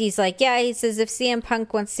says, he's like, he says, if CM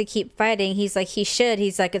Punk wants to keep fighting, he's like, he should.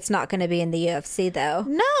 He's like, it's not going to be in the UFC, though.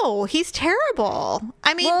 No, he's terrible.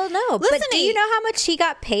 I mean, well, no. Listen, but do you know how much he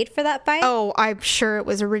got paid for that fight? Oh, I'm sure it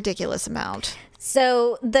was a ridiculous amount.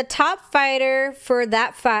 So the top fighter for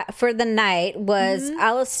that for the night was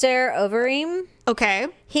Alistair Overeem. Okay.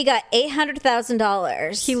 He got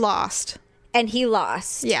 $800,000. He lost. And he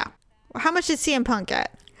lost. Yeah. How much did CM Punk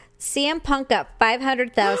get? CM Punk got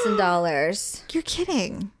 $500,000. You're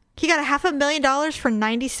kidding. He got $500,000 for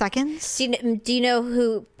 90 seconds. Do you know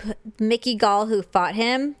who Mickey Gall, who fought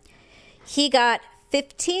him? He got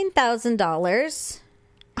 $15,000,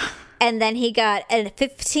 and then he got a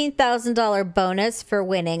 $15,000 bonus for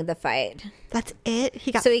winning the fight. That's it?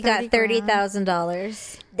 He got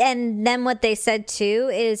 $30,000. And then what they said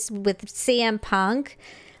too is with CM Punk,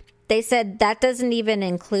 they said that doesn't even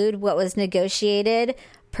include what was negotiated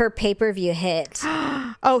per pay-per-view hit.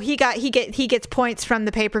 Oh, he gets points from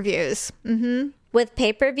the pay-per-views. Mm-hmm. With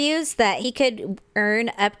pay-per-views that he could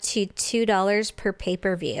earn up to $2 per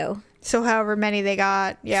pay-per-view. So however many they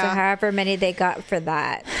got, yeah. So however many they got for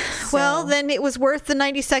that. Well, then it was worth the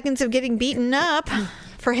 90 seconds of getting beaten up.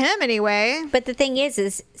 For him, anyway. But the thing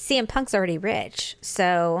is CM Punk's already rich,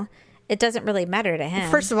 so it doesn't really matter to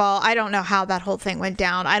him. First of all, I don't know how that whole thing went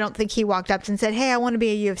down. I don't think he walked up and said, "Hey, I want to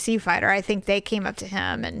be a UFC fighter." I think they came up to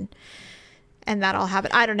him and that all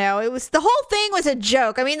happened. I don't know. The whole thing was a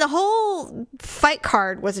joke. I mean, the whole fight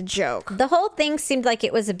card was a joke. The whole thing seemed like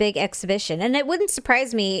it was a big exhibition, and it wouldn't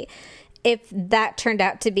surprise me if that turned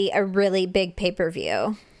out to be a really big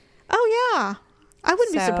pay-per-view. Oh, yeah. I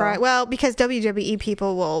wouldn't be surprised. Well, because WWE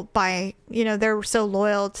people will buy, they're so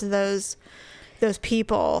loyal to those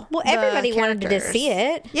people. Well, everybody wanted to see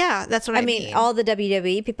it. Yeah, that's what I mean. I mean, all the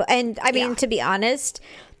WWE people. And I mean, to be honest,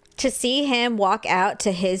 to see him walk out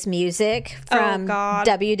to his music from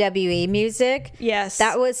WWE music. Yes.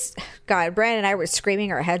 That was, God, Brandon and I were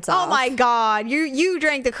screaming our heads off. Oh my God. You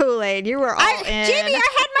drank the Kool-Aid. You were all in. Jamie, I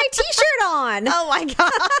had my t-shirt on. Oh my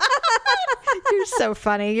God. You're so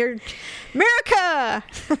funny. You're America.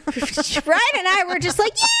 Ryan and I were just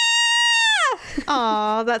like, yeah.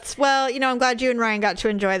 Oh, I'm glad you and Ryan got to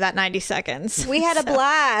enjoy that 90 seconds. We had a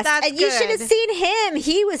blast. That's and you should have seen him.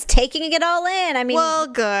 He was taking it all in. I mean, well,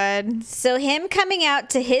 good. So him coming out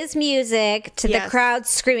to his music, to the crowd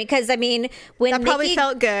screaming, because I mean, that probably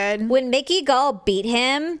felt good. When Mickey Gall beat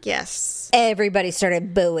him, yes, everybody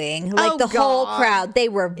started booing. Like the whole crowd, they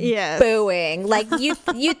were booing. Like you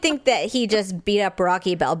think that he just beat up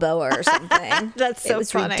Rocky Balboa or something. That's so funny. It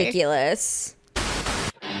was ridiculous.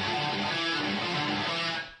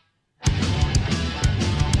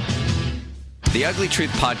 The Ugly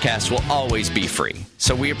Truth podcast will always be free,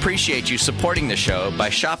 so we appreciate you supporting the show by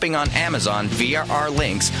shopping on Amazon via our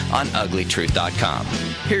links on uglytruth.com.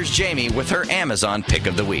 Here's Jamie with her Amazon pick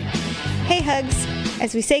of the week. Hey, Hugs.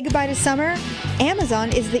 As we say goodbye to summer,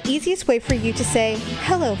 Amazon is the easiest way for you to say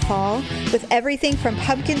hello, fall, with everything from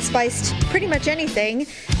pumpkin spiced pretty much anything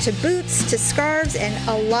to boots to scarves and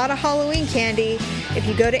a lot of Halloween candy. If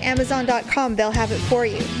you go to Amazon.com, they'll have it for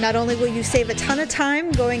you. Not only will you save a ton of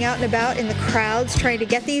time going out and about in the crowds trying to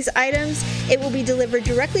get these items, it will be delivered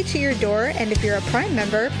directly to your door, and if you're a Prime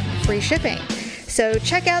member, free shipping. So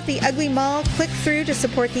check out the Ugly Mall, click through to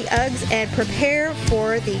support the Uggs, and prepare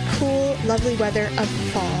for the cool, lovely weather of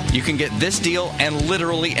fall. You can get this deal and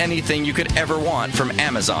literally anything you could ever want from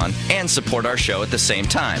Amazon and support our show at the same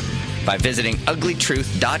time by visiting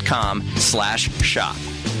uglytruth.com/shop.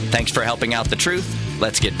 Thanks for helping out the truth.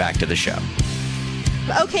 Let's get back to the show.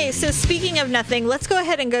 Okay, so speaking of nothing, let's go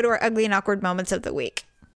ahead and go to our ugly and awkward moments of the week.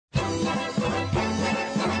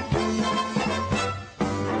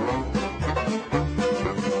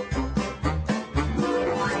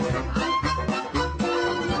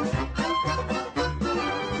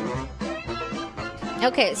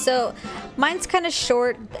 Okay, so mine's kind of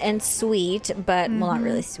short and sweet, but well, not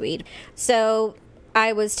really sweet. So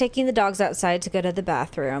I was taking the dogs outside to go to the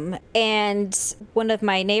bathroom, and one of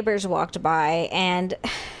my neighbors walked by, and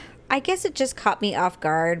I guess it just caught me off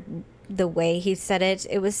guard the way he said it.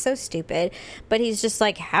 It was so stupid, but he's just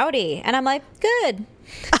like, howdy. And I'm like, good.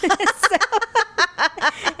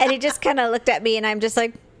 And he just kind of looked at me, and I'm just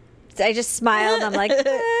like, I just smiled. I'm like,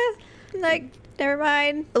 never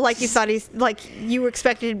mind. Like you thought you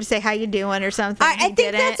expected him to say how you doing or something. I think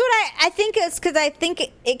didn't. That's what I think it's because I think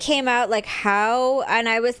it came out like how, and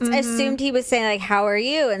I was assumed he was saying like how are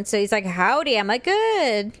you, and so he's like howdy. I'm like good,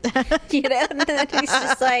 and then he's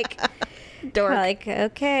just like dork. Like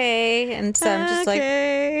okay, and so I'm just like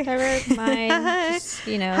never mind. Just,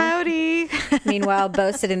 howdy. Meanwhile,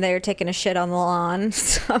 Bo's sitting there taking a shit on the lawn.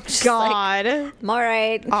 So I'm just God, like, I'm all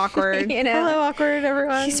right. Awkward. Hello, awkward,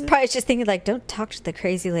 everyone. He's probably just thinking like, don't talk to the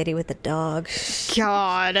crazy lady with the dog.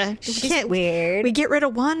 God, she's weird. We get rid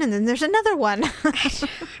of one, and then there's another one.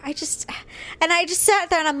 I just sat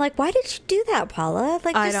there, and I'm like, why did you do that, Paula?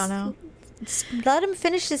 Like, I don't know. Let him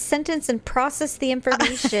finish his sentence and process the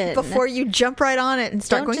information before you jump right on it and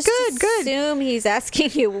start going, good. Assume he's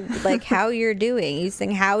asking you like how you're doing. He's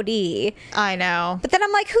saying howdy. I know. But then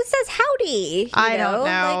I'm like, who says howdy? I don't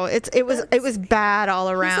know. Like, it was bad all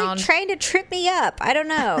around. He's like trying to trip me up. I don't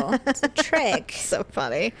know. It's a trick. So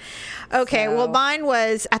funny. Okay, well, mine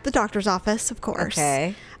was at the doctor's office, of course.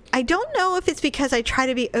 Okay. I don't know if it's because I try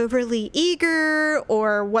to be overly eager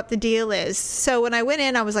or what the deal is. So when I went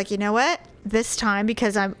in, I was like, you know what? This time,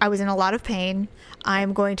 because I was in a lot of pain,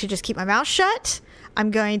 I'm going to just keep my mouth shut.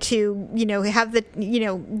 I'm going to, have the,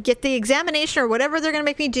 get the examination or whatever they're going to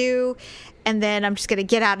make me do. And then I'm just going to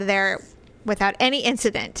get out of there without any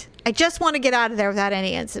incident. I just want to get out of there without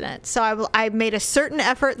any incident. So I made a certain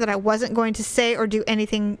effort that I wasn't going to say or do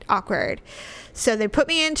anything awkward. So they put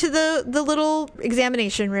me into the little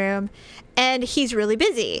examination room, and he's really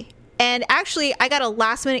busy. And actually, I got a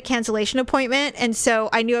last minute cancellation appointment, and so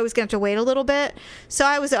I knew I was going to have to wait a little bit. So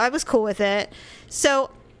I was cool with it.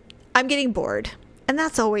 So I'm getting bored, and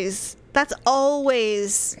that's always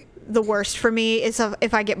the worst for me is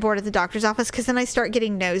if I get bored at the doctor's office, because then I start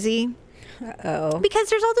getting nosy. Uh-oh. Because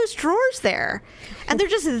there's all those drawers there, and they're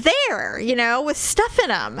just there, with stuff in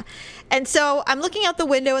them. And so I'm looking out the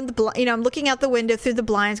window I'm looking out the window through the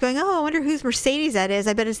blinds going, oh, I wonder whose Mercedes that is.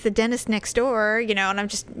 I bet it's the dentist next door, and I'm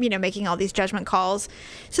just, making all these judgment calls.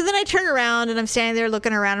 So then I turn around and I'm standing there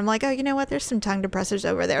looking around. I'm like, oh, you know what? There's some tongue depressors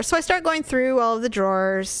over there. So I start going through all of the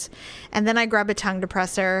drawers, and then I grab a tongue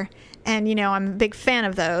depressor. And, I'm a big fan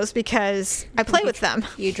of those because I play with them.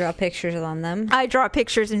 You draw pictures on them. I draw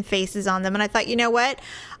pictures and faces on them. And I thought, you know what?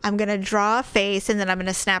 I'm going to draw a face and then I'm going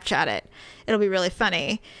to Snapchat it. It'll be really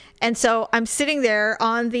funny. And so I'm sitting there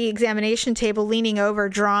on the examination table, leaning over,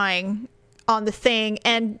 drawing on the thing.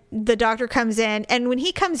 And the doctor comes in. And when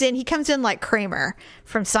he comes in like Kramer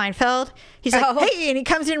from Seinfeld. He's like, hey, and he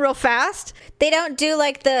comes in real fast. They don't do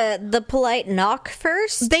like the polite knock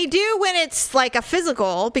first? They do when it's like a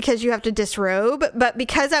physical because you have to disrobe. But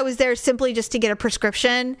because I was there simply just to get a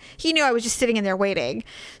prescription, he knew I was just sitting in there waiting.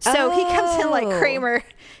 So he comes in like Kramer.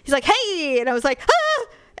 He's like, hey. And I was like, ah.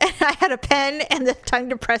 And I had a pen and the tongue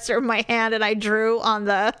depressor in my hand, and I drew on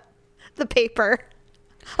the paper.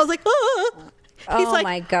 I was like, oh. He's like,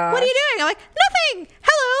 my God. What are you doing? I'm like, nothing.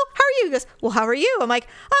 Hello. How are you? He goes, well, how are you? I'm like,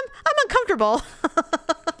 I'm uncomfortable.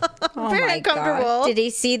 Very uncomfortable. God. Did he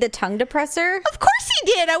see the tongue depressor? Of course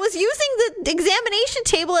he did. I was using the examination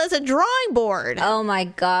table as a drawing board. Oh my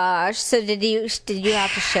gosh. So did you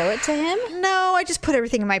have to show it to him? No, I just put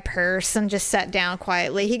everything in my purse and just sat down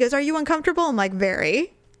quietly. He goes, are you uncomfortable? I'm like,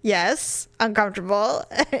 very. Yes, uncomfortable.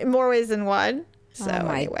 In more ways than one. So oh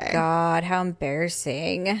my God, how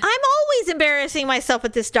embarrassing. I'm always embarrassing myself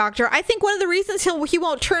with this doctor. I think one of the reasons he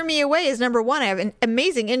won't turn me away is, number one, I have an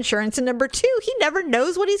amazing insurance, and number two, he never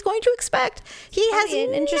knows what he's going to expect. He has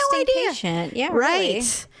an interesting patient. Yeah, right. Really.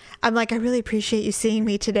 I'm like, I really appreciate you seeing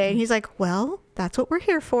me today. And he's like, well, that's what we're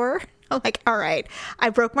here for. I'm like, all right, I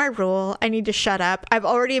broke my rule. I need to shut up. I've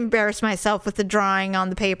already embarrassed myself with the drawing on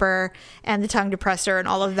the paper and the tongue depressor and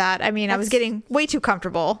all of that. I mean, I was getting way too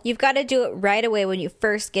comfortable. You've got to do it right away when you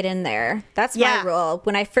first get in there. That's my rule.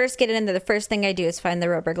 When I first get in there, the first thing I do is find the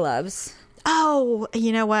rubber gloves. Oh,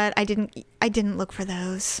 you know what? I didn't look for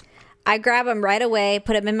those. I grab them right away,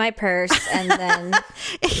 put them in my purse, and then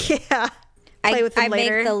yeah. Play with them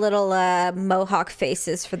later. Make the little mohawk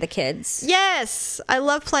faces for the kids. Yes, I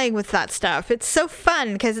love playing with that stuff. It's so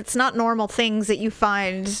fun because it's not normal things that you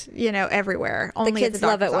find, everywhere. Only the kids at the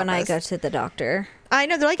love it when office. I go to the doctor. I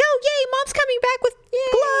know. They're like, oh, yay, Mom's coming back with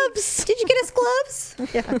gloves. Did you get us gloves?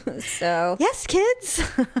 Yeah. So yes, kids.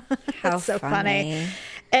 How so funny.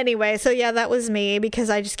 Anyway, so yeah, that was me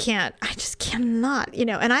because I just cannot,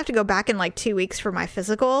 and I have to go back in like 2 weeks for my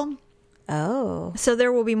physical. Oh. So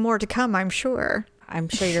there will be more to come, I'm sure. I'm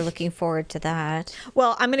sure you're looking forward to that.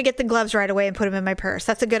 Well, I'm going to get the gloves right away and put them in my purse.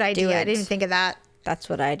 That's a good idea. I didn't think of that. That's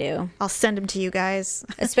what I do. I'll send them to you guys.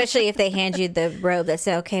 Especially if they hand you the robe that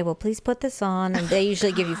say, okay, well, please put this on. And they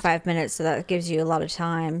usually give you 5 minutes, so that gives you a lot of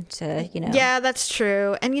time to, Yeah, that's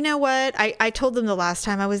true. And you know what? I told them the last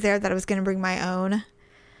time I was there that I was going to bring my own.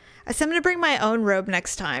 I said I'm going to bring my own robe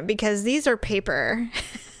next time because these are paper.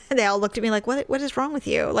 And they all looked at me like, what is wrong with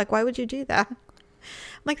you? Like, why would you do that? I'm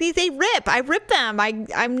like, they rip. I rip them.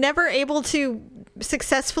 I'm never able to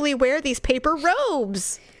successfully wear these paper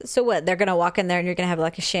robes. So what? They're going to walk in there and you're going to have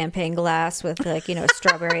like a champagne glass with like, a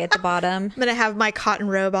strawberry at the bottom. I'm going to have my cotton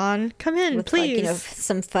robe on. Come in, with please. Like,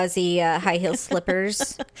 some fuzzy high heel slippers.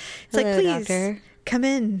 It's hello, like, please, doctor. Come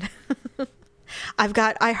in. I've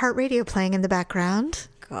got iHeartRadio playing in the background.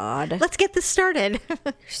 God. Let's get this started.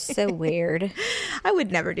 You're so weird. I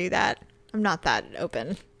would never do that. I'm not that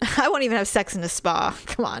open. I won't even have sex in a spa.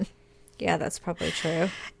 Come on. Yeah, that's probably true.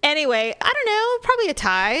 Anyway, I don't know. Probably a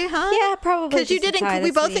tie, huh? Yeah, probably. Because you did.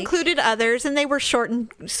 We both included others, and they were short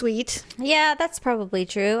and sweet. Yeah, that's probably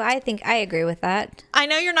true. I think I agree with that. I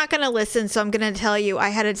know you're not going to listen, so I'm going to tell you. I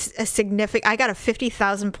had a significant. I got a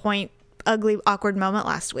 50,000 point ugly, awkward moment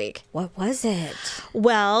last week. What was it?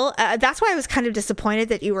 Well, that's why I was kind of disappointed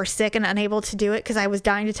that you were sick and unable to do it, because I was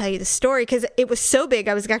dying to tell you the story, because it was so big.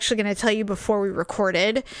 I was actually going to tell you before we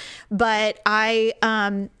recorded, but I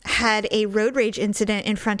had a road rage incident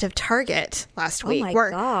in front of Target last week. Oh my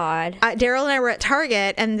God. Daryl and I were at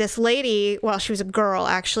Target, and this lady, well, she was a girl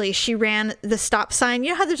actually, she ran the stop sign.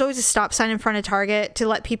 You know how there's always a stop sign in front of Target to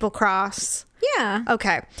let people cross? Yeah.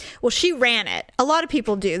 Okay. Well, she ran it. A lot of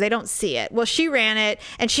people do. They don't see it. Well, she ran it,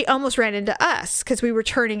 and she almost ran into us because we were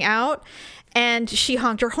turning out, and she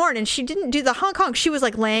honked her horn, and she didn't do the honk honk. She was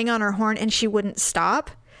like laying on her horn, and she wouldn't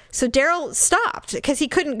stop. So Daryl stopped because he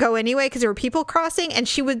couldn't go anyway because there were people crossing, and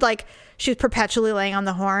she was perpetually laying on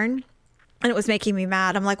the horn, and it was making me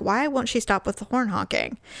mad. I'm like, why won't she stop with the horn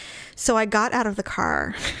honking? So I got out of the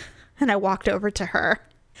car and I walked over to her,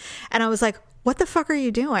 and I was like, what the fuck are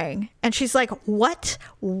you doing? And she's like, what?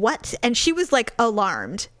 And she was like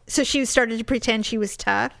alarmed. So she started to pretend she was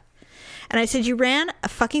tough. And I said, you ran a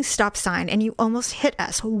fucking stop sign and you almost hit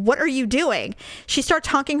us. What are you doing? She starts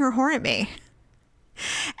honking her horn at me.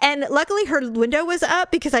 And luckily her window was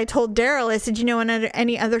up, because I told Daryl, I said, you know, in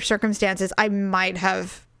any other circumstances, I might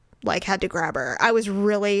have had to grab her. I was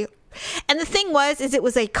really... And the thing was, it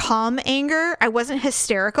was a calm anger. I wasn't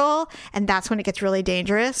hysterical. And that's when it gets really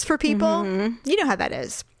dangerous for people. Mm-hmm. You know how that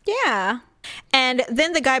is. Yeah. And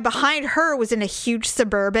then the guy behind her was in a huge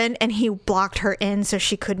Suburban, and he blocked her in so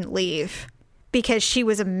she couldn't leave because she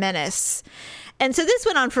was a menace. And so this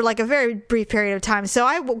went on for a very brief period of time. So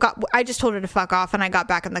I just told her to fuck off, and I got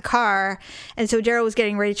back in the car. And so Daryl was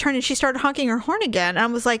getting ready to turn, and she started honking her horn again. And I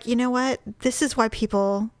was like, you know what? This is why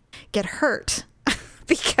people get hurt.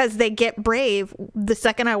 Because they get brave the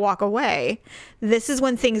second I walk away. This is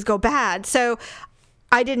when things go bad. So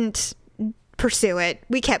I didn't pursue it.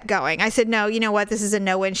 We kept going. I said, no, you know what? This is a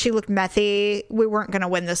no-win. She looked methy. We weren't going to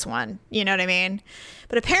win this one. You know what I mean?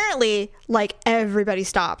 But apparently, everybody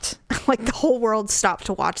stopped. The whole world stopped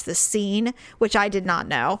to watch this scene, which I did not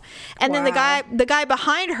know. And then the guy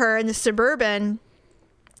behind her in the Suburban...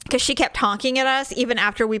 because she kept honking at us even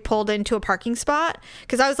after we pulled into a parking spot.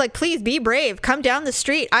 Because I was like, please be brave. Come down the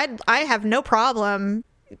street. I have no problem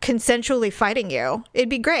consensually fighting you. It'd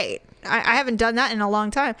be great. I haven't done that in a long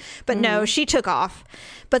time. But no, she took off.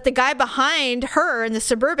 But the guy behind her in the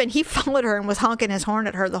Suburban, he followed her and was honking his horn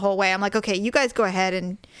at her the whole way. I'm like, okay, you guys go ahead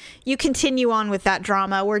and you continue on with that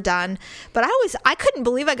drama. We're done. But I couldn't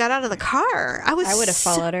believe I got out of the car. I would have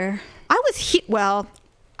followed her.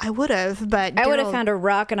 I would have, but I would have found a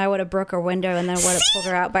rock and I would have broke her window and then would have pulled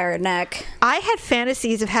her out by her neck. I had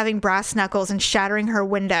fantasies of having brass knuckles and shattering her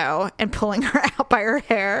window and pulling her out by her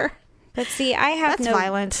hair. But see, that's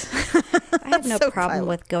violent. I have no problem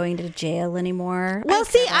with going to jail anymore. Well,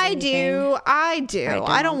 see, I do. I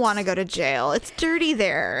don't want to go to jail. It's dirty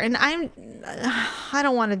there, and I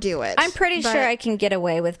don't want to do it. I'm pretty sure I can get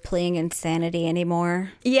away with pleading insanity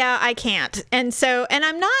anymore. Yeah, I can't. And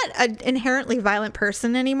I'm not an inherently violent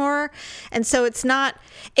person anymore. And so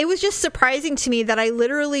it was just surprising to me that I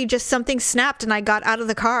literally just something snapped and I got out of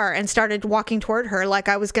the car and started walking toward her like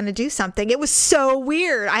I was going to do something. It was so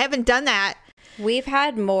weird. I haven't done that. We've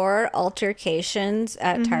had more altercations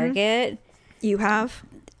at Target. You have?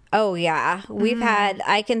 Oh, yeah. We've had,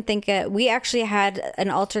 we actually had an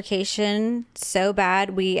altercation so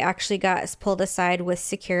bad, we actually got pulled aside with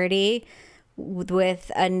security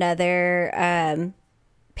with another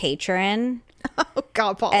patron. Oh,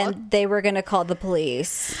 God, Paula. And they were going to call the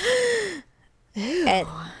police. And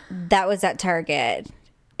that was at Target.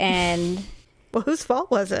 And... well, whose fault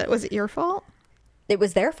was it? Was it your fault? It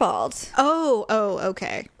was their fault. Oh,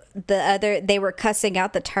 okay. They were cussing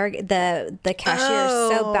out the cashier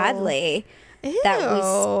so badly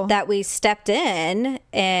that we stepped in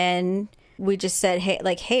and we just said,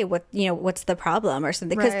 hey, what's the problem or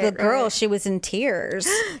something? Because the girl, she was in tears.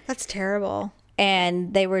 That's terrible.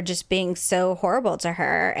 And they were just being so horrible to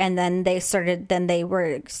her. And then they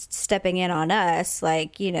were stepping in on us,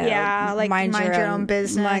 mind your own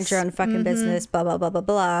business. Mind your own fucking business, blah, blah, blah, blah,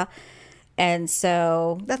 blah. And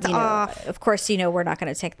so, that's off. Of course, we're not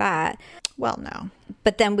going to take that. Well, no.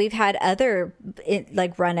 But then we've had other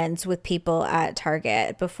run-ins with people at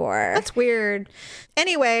Target before. That's weird.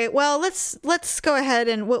 Anyway, well, let's go ahead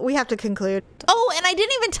and we have to conclude. Oh, and I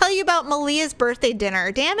didn't even tell you about Malia's birthday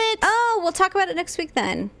dinner. Damn it. Oh, we'll talk about it next week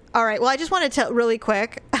then. All right. Well, I just want to tell really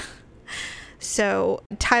quick. So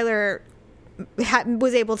Tyler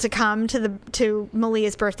was able to come to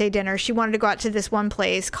Malia's birthday dinner. She wanted to go out to this one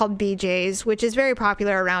place called BJ's, which is very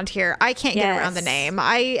popular around here. I can't get around the name.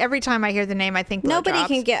 Every time I hear the name, I think nobody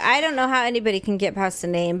can get. I don't know how anybody can get past the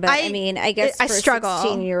name, but I mean, I guess for I struggle. A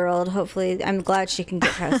 16-year-old, hopefully, I'm glad she can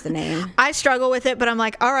get past the name. I struggle with it, but I'm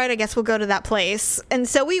like, all right, I guess we'll go to that place. And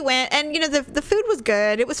so we went, and the food was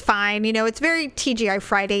good. It was fine. It's very TGI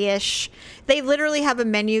Friday-ish. They literally have a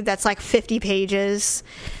menu that's like 50 pages.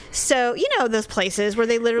 So, those places where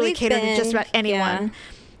they literally cater to just about anyone. Yeah.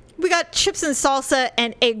 We got chips and salsa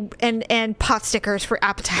and egg and pot stickers for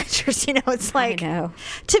appetizers. It's like,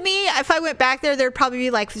 to me, if I went back there, there'd probably be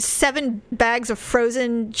like 7 bags of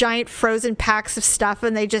giant frozen packs of stuff,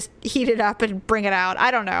 and they just heat it up and bring it out.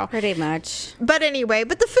 I don't know. Pretty much. But anyway,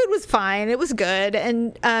 the food was fine. It was good.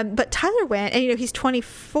 And, but Tyler went, and he's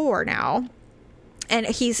 24 now, and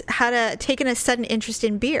he's taken a sudden interest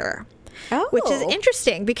in beer. Oh. Which is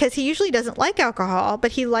interesting because he usually doesn't like alcohol,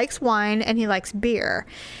 but he likes wine and he likes beer.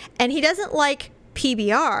 And he doesn't like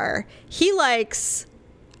PBR. He likes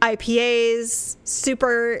IPAs,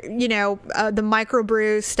 super, the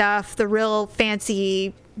microbrew stuff, the real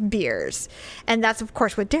fancy beers. And that's, of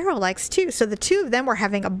course, what Daryl likes, too. So the two of them were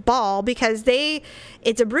having a ball because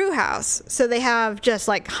it's a brew house. So they have just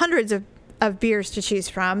like hundreds of beers to choose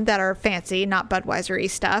from that are fancy, not Budweiser-y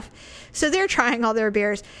stuff. So they're trying all their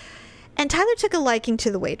beers. And Tyler took a liking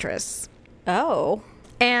to the waitress. Oh.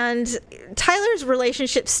 And Tyler's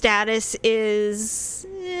relationship status is,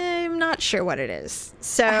 I'm not sure what it is.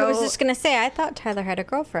 So I was just going to say, I thought Tyler had a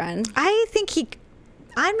girlfriend. I think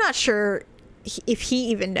I'm not sure if he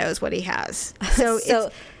even knows what he has. So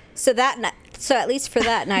at least for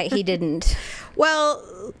that night, he didn't.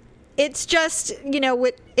 Well, it's just,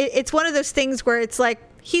 it's one of those things where it's like,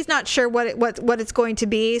 he's not sure what it's going to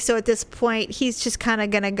be. So at this point, he's just kind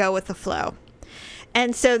of going to go with the flow.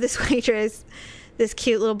 And so this waitress, this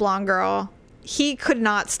cute little blonde girl, he could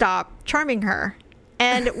not stop charming her.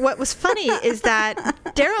 And what was funny is that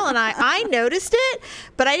Daryl and I noticed it,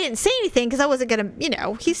 but I didn't say anything because I wasn't going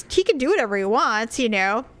to, he can do whatever he wants,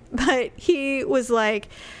 But he was like,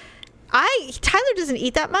 Tyler doesn't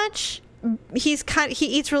eat that much. He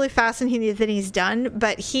eats really fast and then he's done,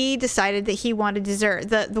 but he decided that he wanted dessert.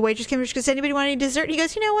 The waitress came and she goes, anybody want any dessert? And he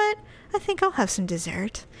goes, you know what? I think I'll have some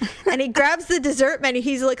dessert. And he grabs the dessert menu.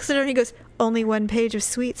 He's like, sitting there and he goes, only 1 page of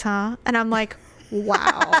sweets, huh? And I'm like,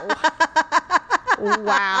 wow.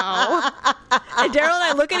 Wow. And Daryl and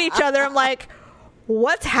I look at each other. I'm like,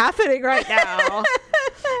 what's happening right now?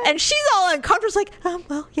 And she's all uncomfortable. Like,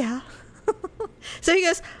 well, yeah. So he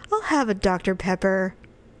goes, I'll have a Dr. Pepper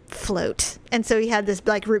float. And so he had this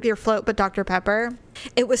like root beer float, but Dr. Pepper.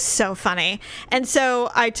 It was so funny. And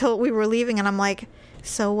so we were leaving and I'm like,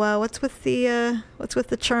 so what's with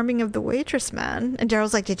the charming of the waitress, man? And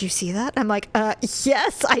Daryl's like, did you see that? I'm like,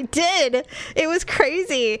 yes, I did. It was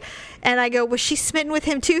crazy. And I go, was she smitten with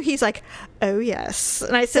him too? He's like, oh yes.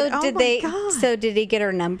 And I said, God. So did he get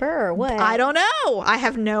her number or what? I don't know. I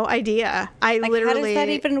have no idea. How does that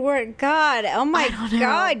even work? God, oh my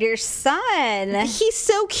God, your son. He's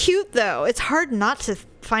so cute though. It's hard not to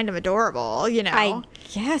find him adorable, I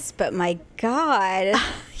guess, but my God.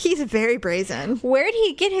 He's very brazen. Where'd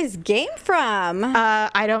he get his game from?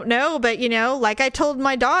 I don't know, but like I told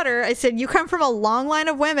my daughter, I said, you come from a long line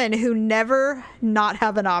of women who never not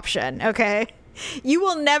have an option, okay? You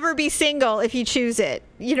will never be single if you choose it,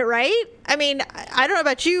 right? I mean, I don't know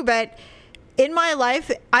about you, but in my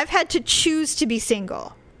life, I've had to choose to be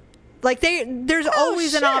single. Like there's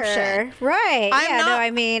always an option. Right.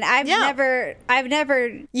 I've never.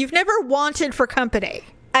 You've never wanted for company.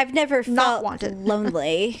 I've never felt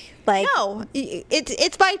lonely. Like no,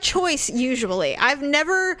 it's by choice usually. I've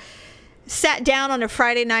never sat down on a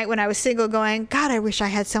Friday night when I was single going, God, I wish I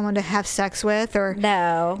had someone to have sex with, or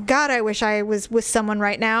no, God, I wish I was with someone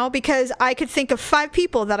right now, because I could think of 5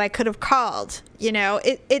 people that I could have called.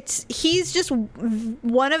 He's just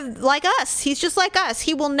one of like us. He's just like us.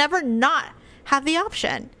 He will never not have the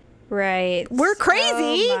option. Right. We're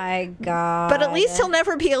crazy. Oh my God. But at least he'll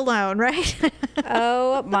never be alone, right?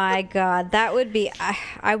 Oh my God. That would be,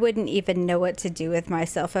 I wouldn't even know what to do with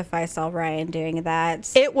myself if I saw Ryan doing that.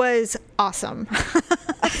 It was awesome.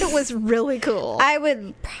 It was really cool. I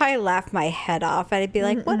would probably laugh my head off. I'd be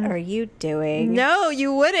like, what are you doing? No,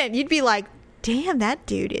 you wouldn't. You'd be like, damn, that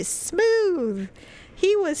dude is smooth.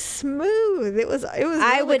 He was smooth. It was. Really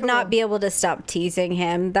I would cool. not be able to stop teasing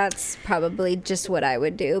him. That's probably just what I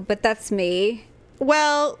would do. But that's me.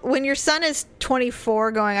 Well, when your son is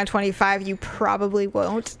 24 going on 25, you probably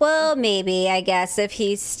won't. Well, maybe, I guess, if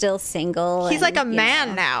he's still single. He's like a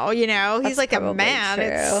man now, you know? He's like a man. True.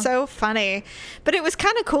 It's so funny. But it was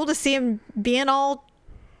kind of cool to see him being all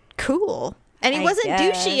cool. And he wasn't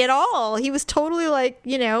douchey at all. He was totally like,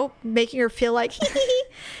 you know, making her feel like, it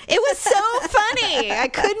was so funny. I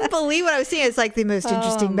couldn't believe what I was seeing. It's like the most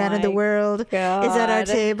interesting man in the world is at our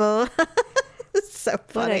table. It's so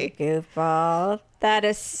funny. What a goofball. That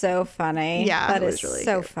is so funny. Yeah, that is really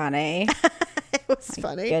so funny. It was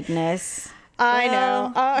funny. Goodness. I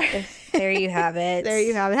know. There you have it. There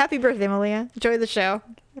you have it. Happy birthday, Malia. Enjoy the show.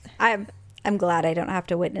 I'm glad I don't have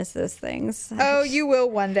to witness those things. Oh, you will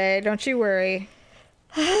one day. Don't you worry.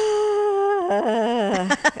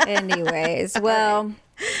 Anyways, well,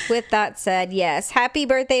 with that said, yes. Happy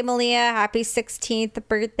birthday, Malia. Happy 16th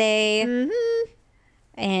birthday. Mm-hmm.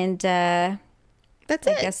 And that's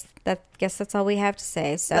it. I guess that's all we have to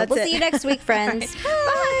say. So we'll see you next week, friends.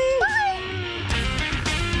 Right.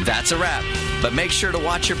 Bye. That's a wrap. But make sure to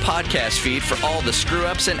watch your podcast feed for all the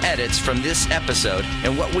screw-ups and edits from this episode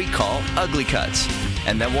and what we call Ugly Cuts.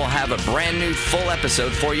 And then we'll have a brand new full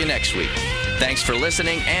episode for you next week. Thanks for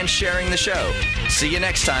listening and sharing the show. See you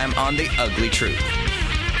next time on The Ugly Truth.